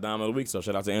she is our Diamond of the Week. So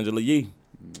shout out to Angela Yee.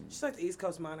 She's like the East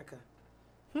Coast Monica.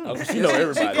 Oh, she know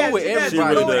everybody. Cool with she does. She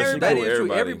everybody. really does. She That cool is with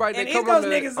true. everybody. Everybody And that East come on Coast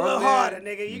niggas a on little there- harder,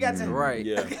 nigga. You got to. Right.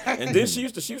 Yeah, and then she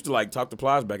used to like talk to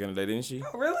Plies back in the day, didn't she?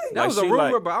 Oh, really? That Like, was a she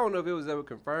rumor, like- but I don't know if it was ever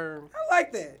confirmed. I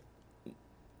like that.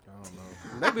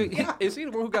 Maybe is he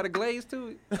the one who got a glaze to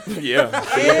it? Yeah.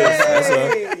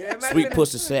 Hey, that might have Sweet been-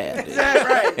 pussy sad. That's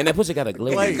right. And that pussy got a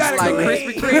glaze. got a Like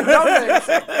glaze. Krispy Kreme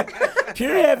donuts.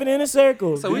 Pure heaven in a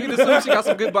circle. So we can assume she got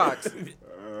some good box.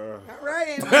 All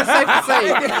right. Safe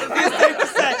to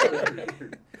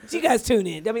say. You guys tune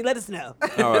in. I mean, let us know.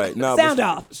 All right. No, Sound but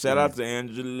off. Shout out to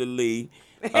Angela Lee.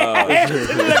 She is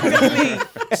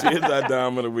our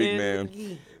Diamond of the Week,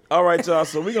 man. All right, y'all.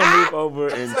 So we're going to move over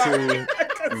into...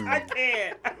 I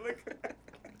can't.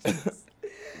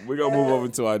 We're going to move over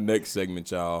to our next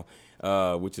segment, y'all,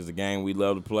 which is a game we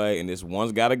love to play, and this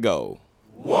One's Gotta Go.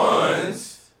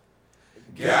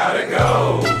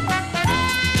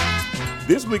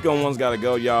 This week on One's Gotta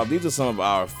Go, y'all, these are some of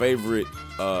our favorite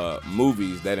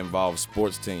movies that involve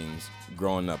sports teams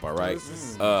growing up, all right?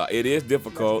 It is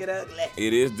difficult. Let's get ugly.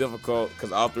 It is difficult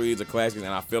because all three of these are classics,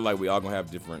 and I feel like we all going to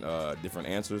have different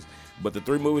answers. But the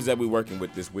three movies that we're working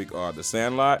with this week are The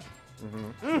Sandlot,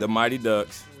 The Mighty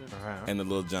Ducks, and The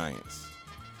Little Giants.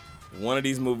 One of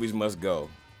these movies must go.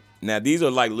 Now, these are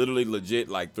like literally legit,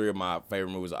 like three of my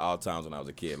favorite movies of all times when I was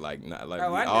a kid. Like Oh,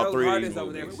 I all know three of Hard these is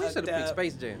over there. movies. We should have picked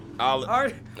Space Jam. All,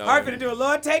 Hard, no. hard finna do it.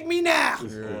 Lord, take me now.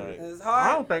 It's I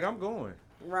hard. don't think I'm going.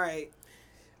 Right.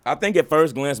 I think at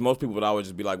first glance, most people would always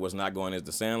just be like, "What's not going is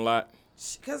The Sandlot."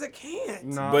 Because it can't.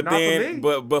 No, But not then,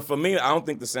 for me. but for me, I don't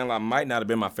think The Sandlot might not have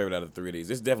been my favorite out of the three of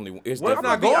these. It's definitely What's definitely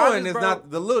not be going honest, is bro.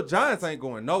 not the Little Giants ain't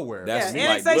going nowhere. That's Yeah, like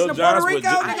annexation Little of Puerto Giants was Rico,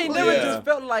 just- I ain't Yeah. never just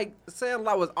felt like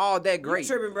Sandlot was all that great.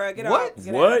 You tripping, bro. Get What? out.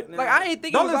 Get What? out. No. Like I ain't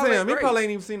think it Don't was all listen to that him. He great. probably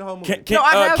ain't even seen the whole movie. No,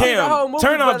 I have seen the whole movie,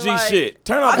 Turn off but, G like, shit.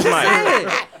 Turn off I'm the just mic.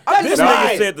 saying. I'm This just nigga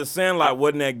saying. said The Sandlot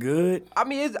wasn't that good. I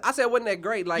mean, I said it wasn't that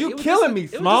great. Like You it was killing just- me,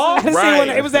 it was Small. just- I see Right,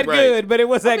 when it was that right. good, but it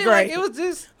was I that mean, great. like, it was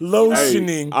just.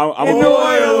 Lotioning. I'm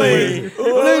Oiling.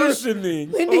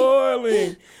 Lotioning.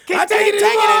 Oiling. I can't take it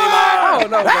anymore. I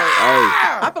don't know, bro. Hey,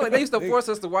 I feel like they used to force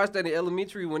us to watch that in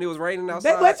elementary when it was raining They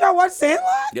outside. let y'all watch Sandlot?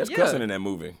 There's Yeah. cussing in that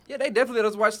movie. Yeah, they definitely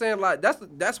let us watch Sandlot.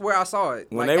 That's where I saw it.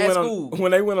 When like they at went school. on,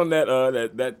 when they went on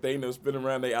that thing that was spinning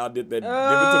around, they all did that dipping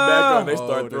tobacco and they Oh,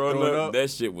 started they throwing throwing up. up. That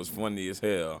shit was funny as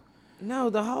hell. No,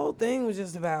 the whole thing was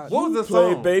just about. What was the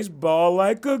Play song? baseball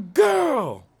like a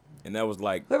girl. and that was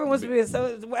like. Whoever wants to be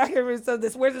I hear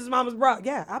this. Where's his mama's bra?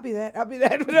 Yeah, I'll be that.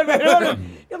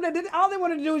 All they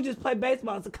wanted to do was just play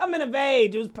baseball. So coming of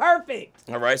age, it was perfect.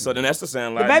 All right, so then that's the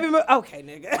sound The like. baby, okay,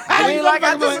 nigga. I mean, like,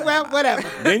 I just- well, whatever.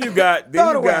 Then you got Throw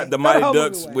it away. the Throw Mighty the whole movie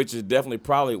Ducks, away. which is definitely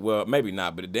probably maybe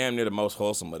not, but damn near the most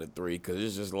wholesome of the three, because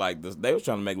it's just like they was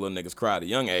trying to make little niggas cry at a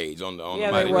young age on the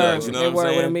Yeah, Mighty they were. Ducks. You know They what were I'm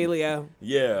with saying? Emilio.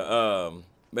 Yeah.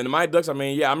 But the Mighty Ducks, I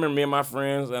mean, yeah, I remember me and my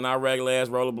friends and our regular ass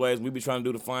rollerblades, we be trying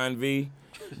to do the Flying V.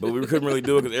 But we couldn't really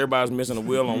do it because everybody was missing a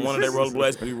wheel on one of their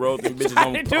rollerblades because we rode them bitches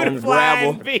on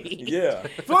gravel. Yeah.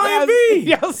 Flying V!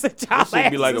 Yo, sit y'all That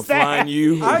should be like a flying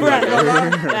U.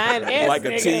 Like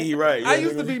a T, right. I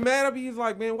used to be mad at me. He's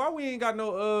like, man, why we ain't got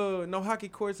no hockey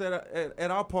courts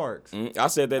at our parks? I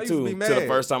said that I used to too. be To the mad.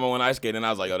 first time I went ice skating, and I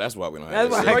was like, oh, that's why we don't That's have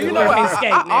this why- shit. Bro, you know what? Can't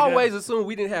skate, I nigga. always assumed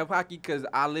we didn't have hockey because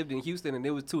I lived in Houston and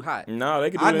it was too hot. No,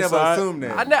 they could do I it never inside. assumed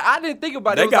that. I didn't think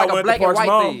about it. They It was got like one a at the black and Parks white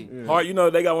Mall. thing. Hard, you know,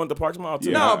 they got one at the Parks Mall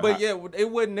too. No, but yeah, it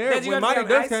wasn't there. Did you When ever Mighty get on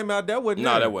Ducks ice? came out, that wasn't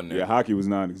No, there. that wasn't Yeah, there. hockey was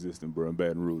non-existent, bro, in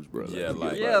Baton Rouge, bro. Yeah,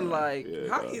 like- Yeah, like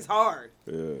Hockey's hard.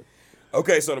 yeah.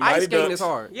 Okay, so the Mighty ice skating Ducks. is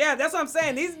hard. Yeah, that's what I'm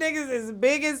saying. These niggas is as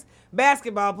big as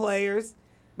basketball players,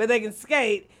 but they can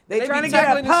skate. They They trying be to get a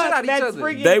tackling the shit puck out of each that's other.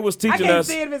 freaking. They was I teaching can't us-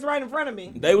 see it if it's right in front of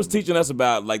me. They was teaching us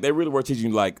about they really were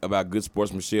teaching like about good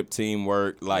sportsmanship,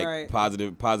 teamwork, like Right.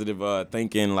 positive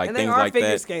thinking, like And they things are like figure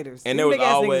that. skaters. And These there was big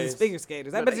ass niggas always is figure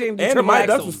skaters. I bet you can do and the triple Mighty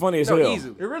Ducks axel. was funny as No, hell. easy.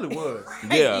 It really was.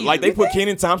 Yeah, like they put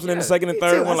Kenan Thompson in the second and Me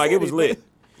third too, one, I like said it was it. lit.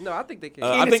 No, I think they can.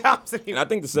 I Kenan think, Thompson. and I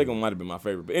think the second one might have been my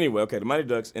favorite. But anyway, okay, the Mighty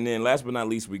Ducks, and then last but not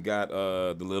least, we got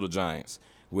the Little Giants,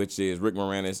 which is Rick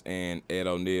Moranis and Ed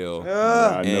O'Neill.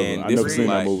 I And never this seen was that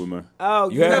like- movie, man. Oh,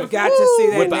 You you have- have got to see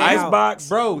that with the now. ice box,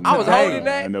 Bro, I was today, holding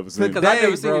that I never seen because it. I never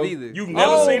Today, seen bro. it either. You've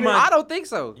never Oh seen my- it. I don't think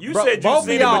so. You Bro, said both you of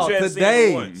seen it, y'all but you hadn't seen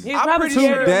today. it once. He's I'm probably pretty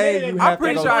scared sure- to admit it. you I'm have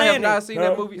pretty to sure go I have planning. not seen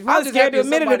that movie. He's I'm probably just scared to happy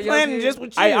admit it. somebody else Planning did. just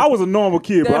with you. Hey, I was a normal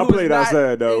kid, bro. I That was played not-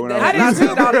 outside though. When How I did you was see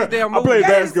all this damn I played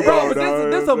movie? basketball, Bro,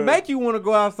 dog. this will make you want to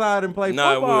go outside and play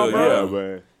Nah, it football, will, bro. yeah.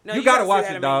 man. No, You gotta see watch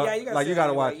that it, in dog. Yeah, you gotta Like, see you that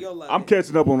gotta in watch it. it. You'll love I'm it.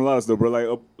 catching up on a lot of stuff,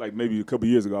 bro. Like maybe a couple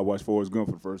years ago, I watched Forrest Gump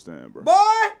for the first time, bro. Boy,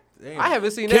 I haven't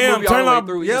seen that Cam, movie all turn the way off,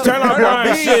 through. Yeah. turn off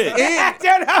Brian's shit.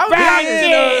 turn up Brian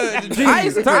shit. I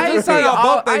ain't Turn seen off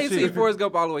both I that ain't seen shit. Forrest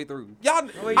Gump all the way through. Y'all,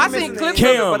 I missing seen it. clips of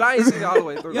it, Cam. but I ain't seen it all the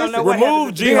way through. You don't know what Remove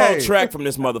happened. G-Ho DA. track from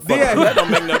this motherfucker. DA. That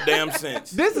don't make no damn sense.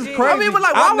 this is crazy. I mean, but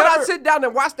like, why would I sit down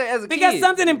and watch that as a Because kid?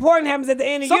 something important happens at the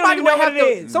end, and Somebody you don't would even know have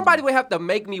what it to. is. Somebody would have to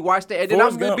make me watch that, and then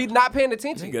Forrest I'm gonna be Gump. not paying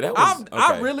attention. Nigga, that was,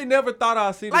 I okay. really never thought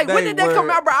I'd see the Like, day when did that where come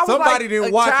out, bro? I was somebody like didn't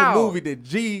a watch child. a movie that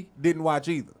G didn't watch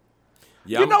either.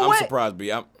 Yeah, You I'm, know I'm what? surprised,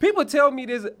 B. People tell me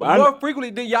this I more kn-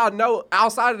 frequently than y'all know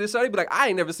outside of the show. They be like, I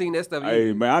ain't never seen that stuff. Hey,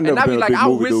 either. man, I and never I be been a like, big I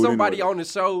movie wish dude somebody anyway. on the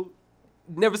show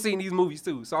never seen these movies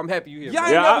too. So I'm happy you here. Yeah,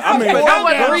 bro. Yeah, I mean, But that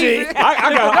wasn't the reason.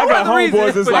 I got wasn't the reason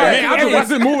homeboys that's for like, that. man, I just watched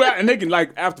this movie, and they can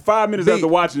like after 5 minutes B. after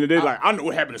watching it, they're like, I know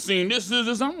what happened to scene.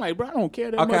 This. I'm like, bro, I don't care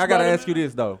that much. Okay, I gotta about ask it, you man.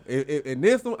 this though. In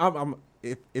this one,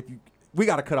 if you, we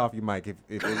gotta cut off your mic if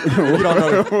you don't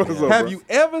know. What's up, Have bro? you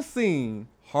ever seen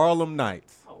Harlem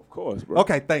Nights? Of course, bro.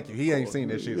 Okay, thank you. He ain't seen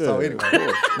that shit. So Yeah, anyway,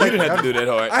 You didn't have to do that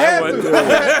hard. I had That to. wasn't-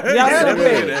 Y'all so Yeah.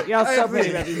 petty. Y'all so petty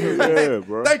about these movies. Yeah,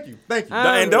 bro. Thank you.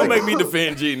 And don't make me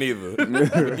defend G neither.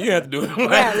 You have to do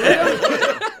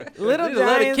it. Little Just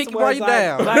let it Giants kick you was while you like,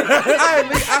 down.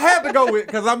 I had to go with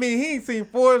because I mean he ain't seen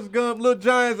Forrest Gump, Little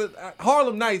Giants,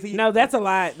 Harlem Nights. No, that's a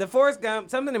lie. The Forrest Gump,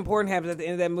 something important happens at the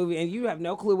end of that movie, and you have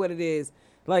no clue what it is.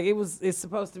 Like it's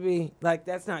supposed to be like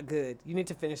that's not good. You need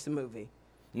to finish the movie.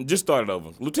 Just start it over.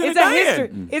 Lieutenant It's a Dan.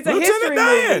 history. It's a Lieutenant history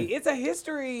Dan. movie. It's a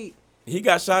history. He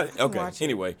got shot. Okay. Watch it.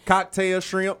 Anyway. Cocktail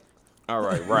shrimp, All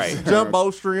right. Right.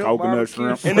 jumbo shrimp, Coconut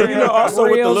shrimp. And then you know also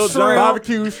with the Real Little shrimp. Giants.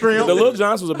 barbecue shrimp. The Little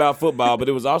Giants was about football, but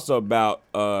it was also about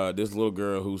this little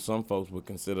girl who some folks would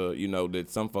consider, that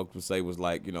some folks would say was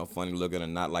like, funny looking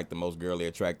and not like the most girly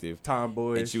attractive.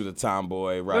 Tomboy. And she was a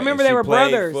tomboy, right? Remember And they she were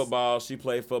played brothers. Football. She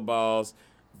played footballs.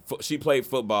 She played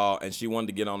football, and she wanted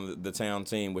to get on the town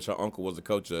team, which her uncle was the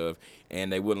coach of, and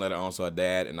they wouldn't let her on, so her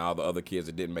dad and all the other kids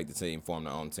that didn't make the team formed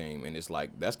their own team. And it's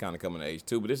like, that's kind of coming to age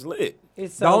too, but it's lit.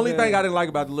 It's so The only good. thing I didn't like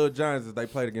about the Little Giants is they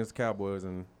played against the Cowboys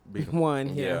and beat them.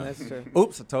 One, yeah, Yeah. that's true.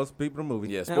 Oops, I told some people the movie.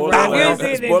 Yeah, Now, spoiler Ryan alert.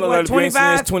 Gosling is, Spoiler what, alert, if you ain't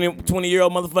seen this 25?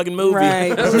 20-year-old motherfucking movie.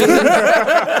 Right.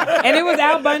 And it was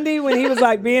Al Bundy when he was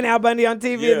like being Al Bundy on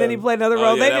TV, Yeah. and then he played another Oh,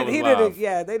 role. yeah, that They was did. He did. live.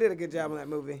 Yeah, they did a good job on that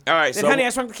movie. All right, Then so Honey, I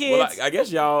Shrunk the Kids. Well, I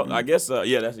guess y'all. I guess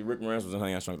yeah. That's Rick Moranis was in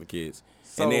Honey, I Shrunk the Kids.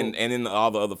 So- and then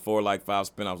all the other 4, 5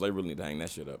 spinoffs. They really need to hang that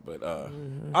shit up. But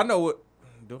I know what.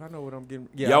 Do I know what I'm getting?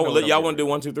 Yeah, I know y'all what I'm y'all want to getting. do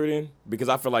 1, 2, 3 then? Because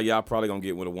I feel like y'all probably gonna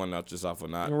get with a 1 notch just off or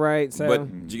not. Right. So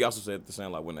But G also said the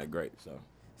Sandlot wasn't that great. So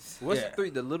What's Yeah. the three?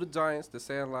 The Little Giants, the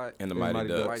Sandlot, and the And Mighty Mighty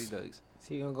Ducks. Mighty Ducks.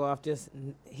 So you gonna go off just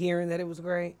hearing that it was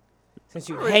great? Since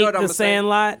you I already know hate what The I'ma say.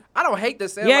 Sandlot? I don't hate the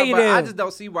Sandlot, Yeah, you but I do. just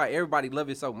don't see why everybody love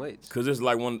it so much. Cause it's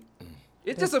like one.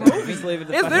 It's just a movie. Just leave it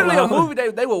the It's fuck literally a alone.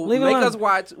 movie they will Leave it make alone. us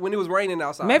watch when it was raining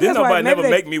outside. Maybe Didn't that's why. nobody Maybe never they,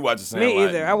 make me watch the Sandlot. me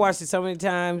either. I watched it so many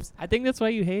times. I think that's why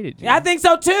you hate it. Jim. I think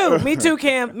so too. Me too,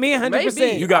 Cam. Me 100%.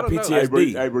 Maybe. You got I don't know.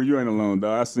 PTSD. Hey, bro, you ain't alone,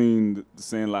 dog. I seen the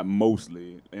Sandlot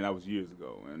mostly, and that was years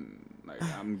ago, and like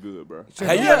I'm good, bro.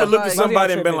 Have you Yeah, ever looked like- at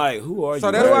somebody and been tripping. like, "Who are you?"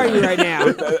 So that's Who why are you right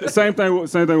now? Same thing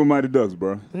with Mighty Ducks,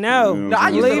 bro. No. You know No, what I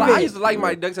I'm used, to saying? Leave like, I it. used to like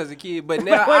my Ducks as a kid, but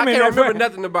now Wait a I minute, can't remember bro.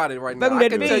 nothing about it right now. Fucking I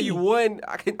that can tell me. you one.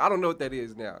 I don't know what that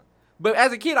is now. But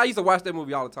as a kid, I used to watch that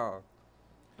movie all the time.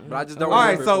 But I just don't. All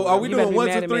right, remember so it. are we You better doing be 1,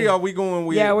 mad 2, at 3? me. Or are we going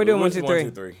with? Yeah, we're doing Which 1, 2, one, 3.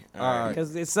 two, three? All right.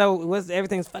 Because it's so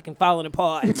everything's fucking falling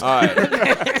apart. All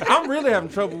right. I'm really having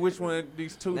trouble which one of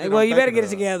these two. that well, I'm you better thinking get it of.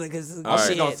 together because I'm All just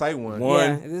right. gonna say one. Yeah, One,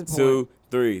 at this point. 2,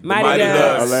 3. The Mighty Mighty Ducks.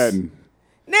 Ducks. Aladdin.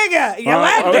 Nigga, you Oh,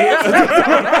 laughed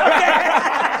okay.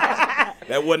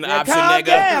 That wasn't an option, Calm nigga.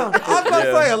 down. I was about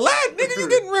to say Aladdin, nigga. You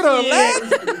getting rid of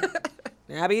Aladdin?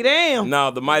 I'll be damn.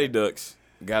 No, the Mighty Ducks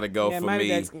gotta go Yeah, for Mighty me.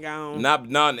 Ducks can go on.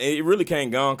 Not, it really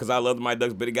can't go on because I love the Mighty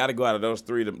Ducks, but it gotta go out of those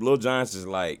three. The Little Giants is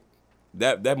like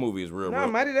that movie is real. No,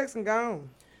 Mighty Ducks can go on.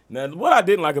 Now, what I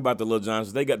didn't like about the Little Giants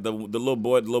is they got the little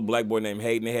boy, the little black boy named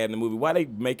Hayden they had in the movie. Why they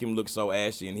make him look so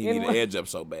ashy and he In need what? an edge up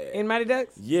so bad? In Mighty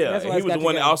Ducks? Yeah, That's why he it's was got the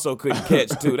one to that go. also couldn't catch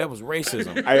too. That was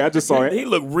racism. Hey, I just saw it. He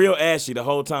looked real ashy the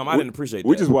whole time. I didn't appreciate that.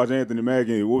 We just watched Anthony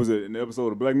Mackie. What was it? In the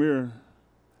episode of Black Mirror?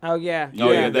 Oh, yeah.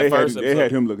 Oh, yeah, that they first had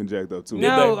episode. him looking jacked up too.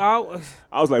 No, they? I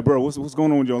I was like, bro, what's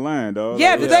going on with your line, dog?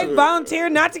 yeah, Like, did what's- they volunteer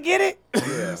not to get it?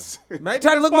 Maybe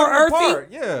Try to look more falling earthy? apart.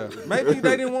 Yeah, maybe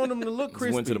they didn't want them to look Just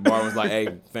crispy. went to the bar and was like,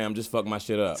 "Hey, fam, just fuck my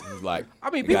shit up." He was like,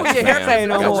 I mean, "I people got get you, fam. haircuts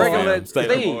no as a more. regular Stay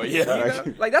no thing. more. You Yeah.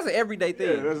 know? Like that's an everyday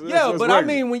thing. Yeah, but I regular.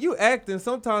 mean, when you acting,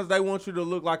 sometimes they want you to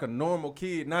look like a normal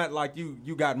kid, not like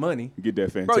you got money. Get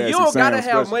that Bro, fantastic you don't sound gotta have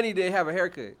special. money to have a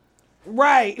haircut.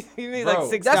 Right. You need Bro,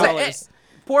 like $6. That's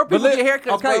poor people But get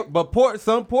haircuts, okay, bro. but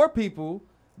some poor people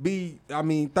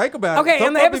think about it. Okay, Some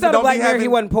in the poor people episode of don't Black be Mirror, he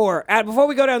having- wasn't poor. Before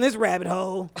we go down this rabbit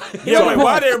hole, Yeah, wait,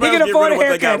 why did he everybody could get afford rid a of what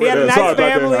they got haircut. He rid had a of? nice Sorry about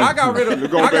that. family. I got rid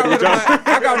of Going back to what y'all-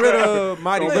 I got rid of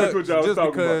Mighty Going back Ducks to what y'all was just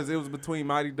talking because it was between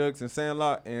Mighty Ducks and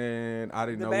Sandlot, and I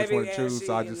didn't The know which baby one to choose,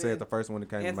 so I Ashy just and said the first one that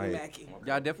came to my Anthony head. Mackie.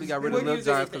 Y'all definitely got rid What of you Little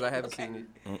say? Giants because I haven't seen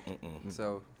it.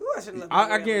 So Ooh, I should've left I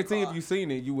my guarantee car. if you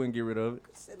seen it, you wouldn't get rid of it.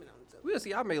 we'll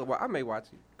see. I may watch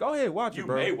it. Go ahead, watch You it,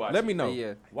 bro. may watch Let it. me know.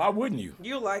 Yeah. Why wouldn't you?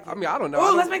 You like it. I mean, I don't know. I Oh,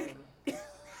 don't- let's make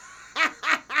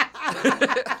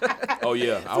Oh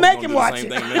yeah, I was make gonna him do watch the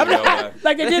same it. thing. a minute ago, like-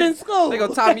 like they did in school. They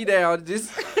gonna tie me down.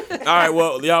 Just All right,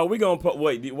 well, y'all, we gonna put.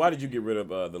 Wait, why did you get rid of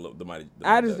the Mighty? The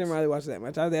I Mighty just didn't Ducks? really watch that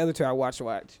much. The other two I watched.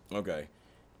 Okay,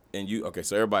 and you okay?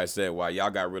 So everybody said why y'all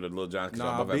got rid of Little Giants because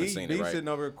Nah, y'all both haven't B seen B it, right? sitting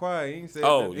over here quiet. He said,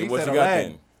 Oh, he what said you got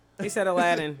Aladdin. then? He said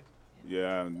Aladdin.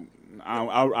 Yeah, I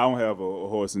don't have a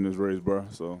horse in this race, bro.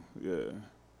 So yeah.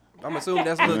 I'm assuming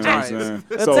that's You Little know what I'm Giants. saying?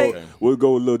 Let's So take- we'll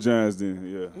go with Little Giants then.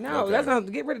 Yeah. No, Okay. that's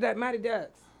not. Get rid of that Mighty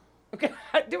Ducks. Okay,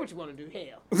 do what you want to do.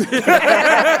 Hell.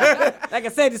 Like I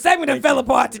said, the segment that fell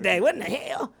apart today. What in the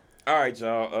hell? All right,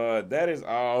 y'all. That is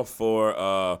all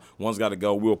for One's Got to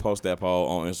Go. We'll post that poll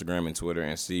on Instagram and Twitter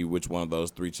and see which one of those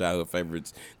 3 childhood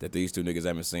favorites that these 2 niggas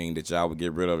haven't seen that y'all would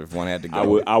get rid of if one had to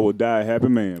go. I would die a happy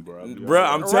man, bro. Bruh,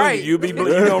 I'm telling Right. you, you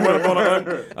gonna run up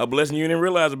on a blessing you didn't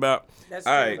realize about. That's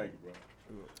All true. right.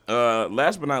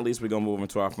 Last but not least, we're gonna move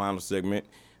into our final segment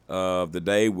of the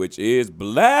day, which is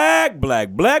black. Black,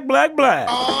 y'all,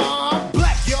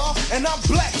 and I'm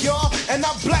black, y'all, and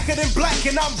I'm blacker than black,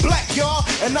 and I'm black, y'all,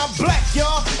 and I'm black,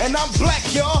 y'all, and I'm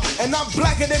black, y'all, and I'm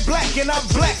blacker than black, and I'm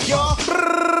black, y'all.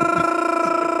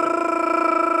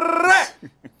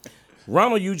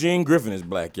 Ronald Eugene Griffin is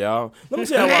black, y'all. Let me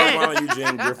tell you why Ronald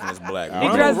Eugene Griffin is black. He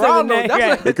dressed up in Ronald, that.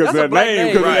 that's Because That's a that black name,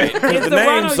 name. 'cause Right. It's the the name's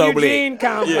Ronald so Eugene black.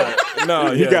 combo. Yeah.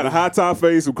 No, he yeah. got a high top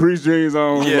face, some crease jeans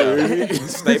on. Yeah.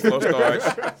 Stay flow starch.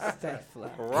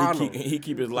 Ronald. He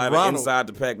keep his lighter Ronald. inside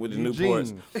the pack with the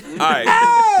Newports. Eugene. All right.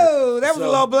 Oh, that was a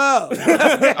low blow.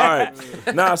 All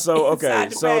right. Nah, so okay.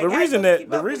 Inside the So bag, the I reason gotta that keep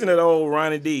the up reason that old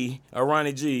Ronnie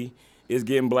G is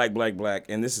getting black,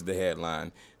 and this is the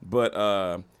headline.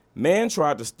 But man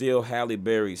tried to steal Halle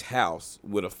Berry's house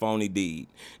with a phony deed.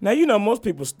 Now you know most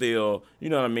people steal, you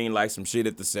know what I mean, like some shit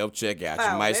at the self checkout.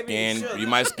 Oh, You might maybe you scan, should. you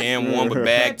might scan one, but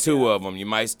bag 2 of them. You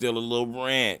might steal a little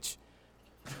ranch.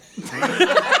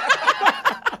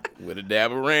 With a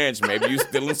dab of ranch, maybe you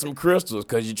stealing some crystals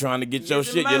because you're trying to get your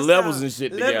some shit, your must levels have. and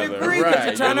shit Little together. degree 'cause you're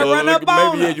Right. trying Your to run little- up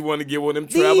on Maybe her. you want to get one of them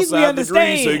travel These we size degrees so you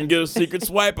understand. can get a secret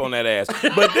swipe on that ass.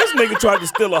 But this nigga tried to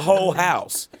steal a whole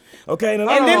house. Okay, now,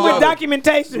 And then hold with on.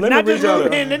 documentation, Let me not just read y'all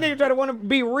moving that. in. Then nigga try to want to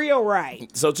be real right.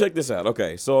 So check this out.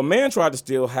 Okay, so a man tried to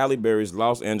steal Halle Berry's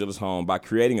Los Angeles home by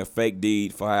creating a fake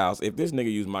deed for her house. If this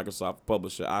nigga used Microsoft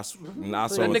Publisher, I saw That it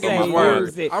nigga on used my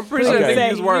words. word. I'm pretty sure Okay. that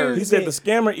nigga used words. He said the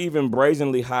scammer even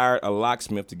brazenly hired a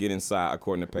locksmith to get inside,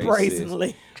 according to Page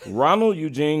Brazenly. Ronald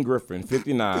Eugene Griffin,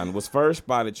 59, was first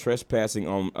spotted trespassing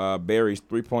on Berry's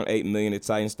 $3.8 million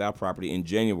Italian-style property in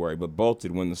January, but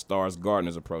bolted when the star's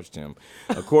gardeners approached him.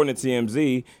 According to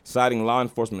TMZ, citing law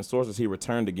enforcement sources, he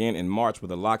returned again in March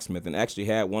with a locksmith and actually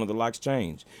had one of the locks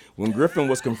changed. When Griffin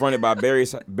was confronted by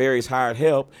Berry's hired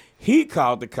help, he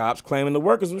called the cops, claiming the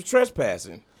workers was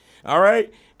trespassing. All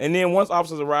right? And then once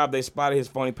officers arrived, they spotted his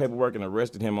phony paperwork and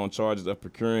arrested him on charges of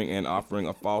procuring and offering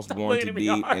a false warranty deed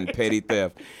and petty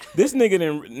theft. This nigga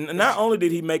didn't, not only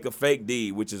did he make a fake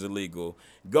deed, which is illegal,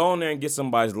 go in there and get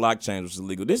somebody's lock change, which is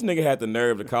illegal. This nigga had the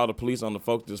nerve to call the police on the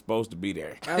folks that's supposed to be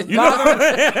there. You know what I'm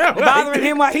saying? Bothering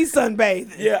him while he's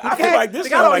sunbathing. Yeah, I feel like this I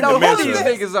sound don't like know who these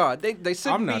dementia. niggas are. They shouldn't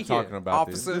I'm be not talking here, about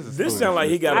this. officer. This sound like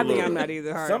he got I a think little I'm not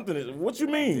either. Hard. something. What you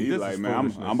mean? He's This like, is man, I'm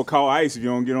foolishness. gonna call ICE if you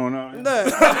don't get on there.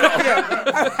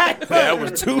 That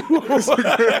was too.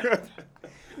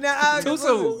 Now, Too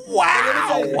soon.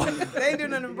 Wow. They ain't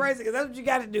doing nothing to embrace it because that's what you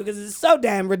got to do because it's so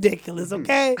damn ridiculous,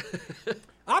 okay?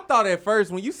 I thought at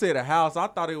first when you said a house, I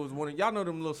thought it was one of y'all know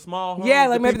them little small homes. Yeah,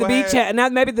 like that maybe the people beach have? house,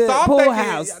 not maybe the So I'm pool thinking-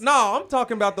 house. No, I'm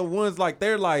talking about the ones like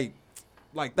they're only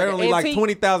like antique?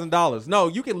 $20,000. No,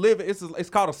 you can live. It's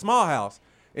called a small house,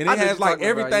 and I it know has what you're like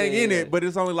talking about. everything Yeah, in yeah. it, but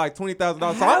it's only like $20,000. So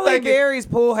I'm Halle thinking, Berry's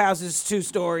pool house is 2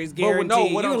 stories, no,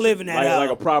 guaranteed. what you I'm- can live in that Like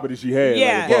a up. property she had.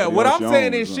 Yeah. yeah. What I'm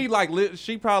saying is is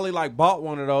she probably like bought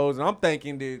one of those, and I'm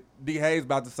thinking that D. Hayes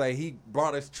about to say he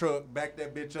brought his truck, backed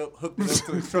that bitch up, hooked it up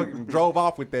to his truck, and drove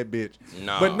off with that bitch.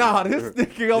 Nah. But nah, this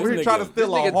nigga over This here trying to nigga-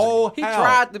 steal a Nigga, whole he house.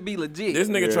 tried to be legit. This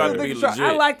nigga Yeah. tried to be This nigga legit.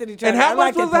 I like that he tried. And how I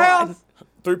like much was that the part. house?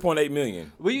 $3.8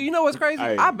 million. Well, you know what's crazy?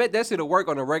 Hey. I bet that shit'll work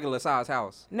on a regular size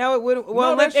house. No, it wouldn't.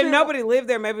 Well, that if shit- nobody lived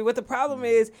there, maybe. What the problem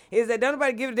is that don't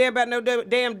nobody give a damn about no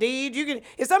damn deed. You can,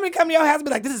 if somebody come to your house and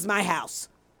be like, "This is my house."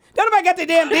 Don't nobody got their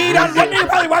damn deed on. That nigga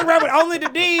probably walking around with only the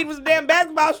deed was the damn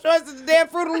basketball shorts and the damn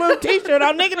Fruit of the Loom t-shirt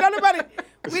on. Nigga, don't nobody.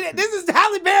 This is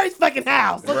Halle Berry's fucking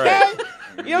house, okay? Right.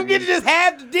 You don't get to just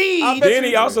have the deed. Then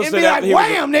he also and said be like, after he was-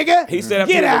 "Wham, nigga." He said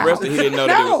after Get he was out. arrested, he didn't know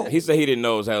that No. he said he didn't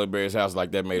know it was Halle Berry's house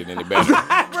like that made it any better.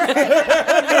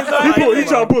 He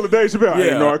tried to pull a Dave Chappelle. I Yeah.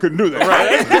 didn't know I couldn't do that.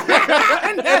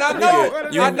 And I know,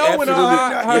 You I know when her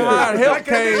absolutely- hired help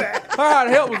came, her hired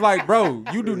help was like, bro,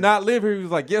 you do not live here. He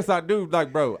was like, yes, I do.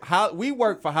 Like, bro, we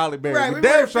work for Halle Berry. Right, we we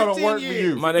damn work sure don't 15 work for years.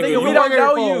 you. My nigga, Nigga, you- we don't work here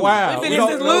know for a you. while. We We This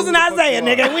don't is know losing who the fuck Isaiah, you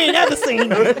are. nigga. We ain't never seen him.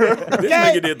 this Okay.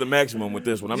 nigga did the maximum with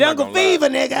this one. I'm not Jungle gonna lie. Fever,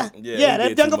 nigga. Yeah, Yeah, he that did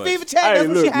too Jungle much. Fever chat. Hey, That's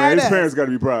what she look, man, hired his us. parents got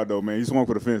to be proud though, man. He swung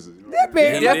for the fences. You know? Their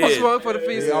parents. He That's what's did. wrong for the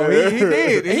fence. Oh, he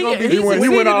did. He gonna be He went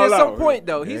succeeded all at some out. point,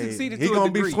 though. He succeeded He to a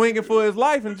gonna be degree. swinging for his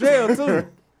life in jail too.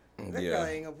 That Yeah. girl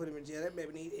ain't gonna put him in jail. That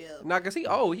baby need help. Nah, cause he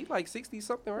old. He like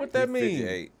 60-something, right? What that mean?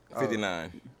 58,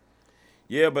 59.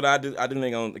 Yeah, but I didn't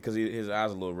think on because his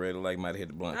eyes a little red, like might have hit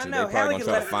the blunt I too. know. They Halle probably can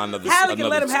gonna try let to find Halle can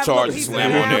let him another have a charge little to piece of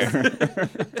slam on the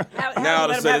there. Now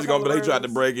all of a sudden it's gonna, but they tried to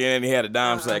break in and he had a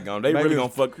dime sack on. They Maybe really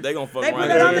it's- gonna fuck. They gonna fuck They around. put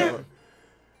that on and- there.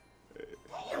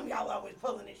 Damn, y'all always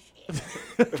pulling this shit.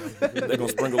 They gonna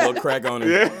sprinkle a little crack on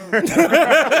it.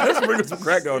 Sprinkle some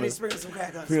crack on They it. sprinkle some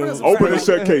crack on it. Feel Sprinkle some Open crack and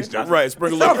shut case, John. Right,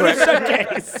 sprinkle a little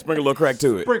crack. Sprinkle a little crack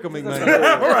to it. Sprinkle me, man.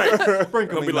 Right. Sprinkle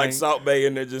Gonna me, be like man. Salt Bay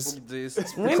in there just.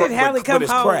 Just, When did Halle but come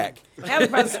it's home? crack. Halle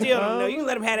probably still don't know. You can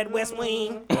let him have that West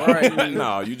Wing. All right.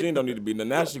 No, Eugene don't need to be.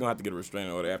 Now she's gonna have to get a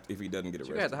restraining order if he doesn't get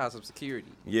you had arrested. to have some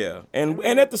security. Yeah, and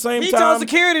at the same He time, told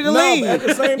security to no, leave. At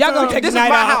the same Y'all time, gonna take This the is night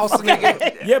my off. house,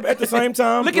 nigga. Yeah, but at the same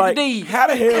time, Look at like, the deed. How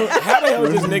the hell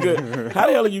is this nigga? How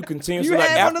the hell are you continuously You like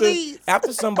had one of after these.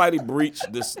 after somebody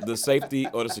breached the safety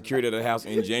or the security of the house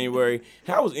in January?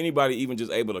 How was anybody even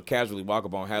just able to casually walk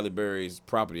up on Halle Berry's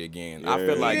property again? I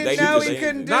feel like He they didn't know need he to.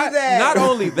 couldn't do Not, that. not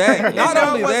only that. Not No,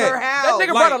 only it was her that. house. That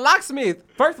nigga Like- brought a locksmith.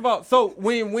 First of all, so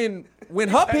when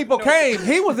her people came,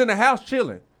 he was in the house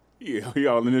chilling. Yeah, he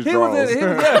all in his He was drawers. in. He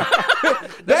was, yeah.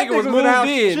 That nigga was in moved the house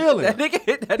in. chilling. That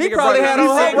nigga He brought probably his- had on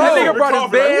her That robe. nigga brought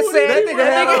his bed set. That nigga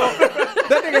had on.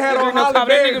 That nigga had on Halle That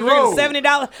Berry's nigga robe.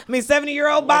 drinking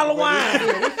 $70 bottle of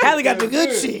wine. Halle got the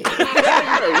good shit.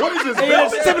 Hey, what is this? He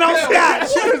was sipping on scotch.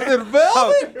 Is it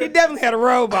velvet? He definitely had a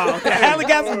robe on. Halle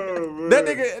got some. That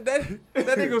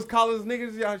nigga was calling his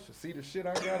niggas. Y'all should see the shit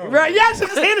I got on. Right, y'all should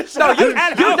see the show. No, you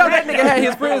know that nigga had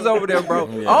his friends over there, bro.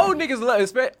 Old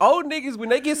niggas, when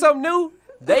they get something new,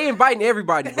 they inviting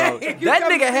everybody, bro. That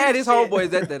nigga had his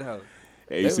homeboys at that house.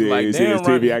 Hey, They you was see, like, you see this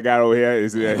damn, TV I got over here?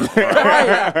 Is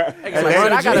that?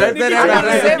 I got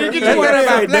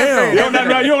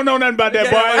You don't know nothing about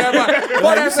that, boy.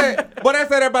 Boy, that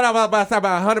said about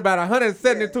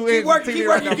 172 inches. Keep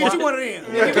working, get you one of them.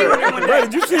 Bro,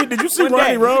 did you see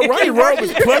Ronnie Rowe? Ronnie Rowe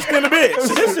was plushed in a bitch.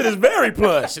 This shit is very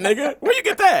plush, nigga. Where you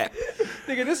get that?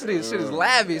 Nigga, this shit is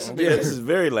lavish. Yeah, this is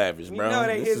very lavish, bro. know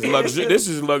they This hit-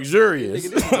 is luxurious.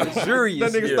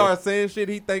 Luxurious. That nigga start saying shit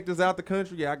he think is out the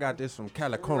country. Yeah, I got this from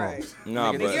California. Right.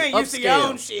 Nah, You but ain't used to your Upscale.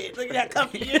 own shit. Look at that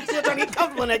comfy. You're still trying to get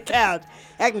comfortable on that couch,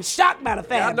 acting shocked by the I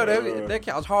fact. know that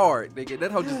couch hard, nigga.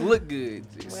 That hoe just look good.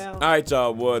 Just- Well, all right,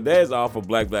 y'all. Well, that's all for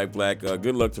Black.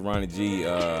 Good luck to Ronnie G. you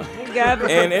got it.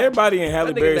 And everybody in Halle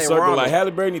That nigga Berry named circle, Ronald. like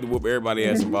Halle Berry need to whoop everybody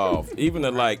ass involved. Even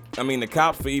the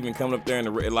cops for even coming up there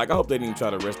and I hope they didn't try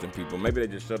to arrest them people. Maybe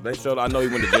they just showed. I know he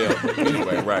went to jail. But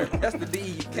anyway, right. That's the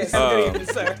D. And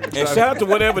shout out to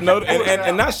whatever note,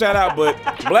 and not shout out, but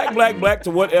black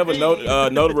to whatever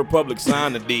note Republic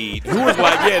signed the deed. Who was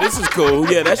like, yeah, this is cool.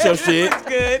 Yeah, that's your shit.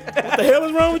 Good. What the hell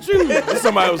is wrong with you?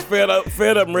 Somebody was fed up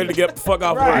and ready to get the fuck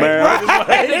off work. Man,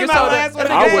 Ain't my last one.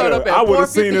 I would have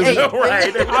seen his.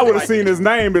 4:58. I would have seen his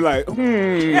name. Be like, Let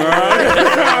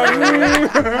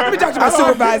me talk to my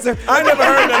supervisor. I ain't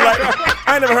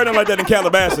never heard nothing like that in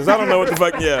Calabasas. I don't know what the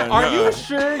fuck. Yeah. Are nuh-uh. you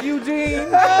sure, Eugene?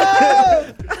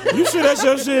 You sure that's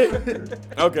your shit?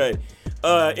 Okay.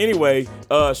 Anyway,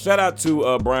 shout out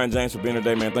to Brian James for being here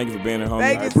today, man. Thank you for being here, homie.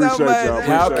 Thank you appreciate so much.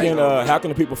 y'all. How can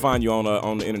the people find you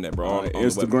on the internet, bro? On the web?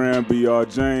 Instagram, BR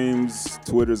James.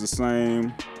 Twitter's the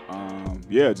same.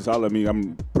 Yeah, just holler at me.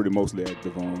 I'm pretty mostly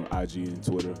active on IG and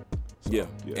Twitter. So, Yeah.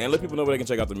 And let people know where they can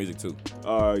check out the music too.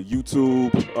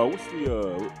 YouTube.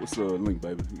 What's the link,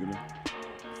 baby? You know?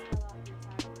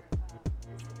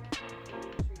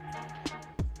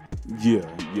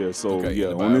 Yeah. So Okay,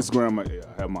 yeah, in the on bio. Instagram,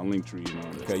 I have my link tree. You know,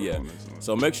 Okay, yeah.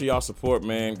 So make sure y'all support,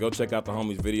 man. Go check out the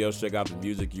homies' videos. Check out the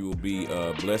music. You will be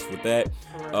blessed with that.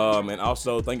 And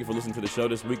also, thank you for listening to the show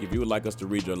this week. If you would like us to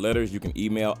read your letters, you can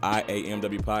email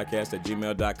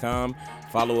iamwpodcast@gmail.com.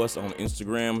 Follow us on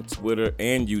Instagram, Twitter,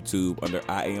 and YouTube under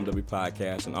IAMW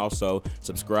Podcast. And also,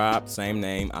 subscribe, same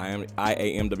name,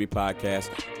 IAMW Podcast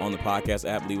on the podcast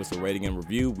app. Leave us a rating and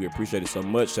review. We appreciate it so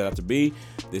much. Shout out to B.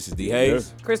 This is D.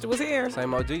 Hayes. Krista was here.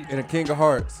 Same OG. And a King of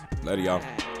Hearts. Later, y'all.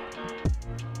 Hey.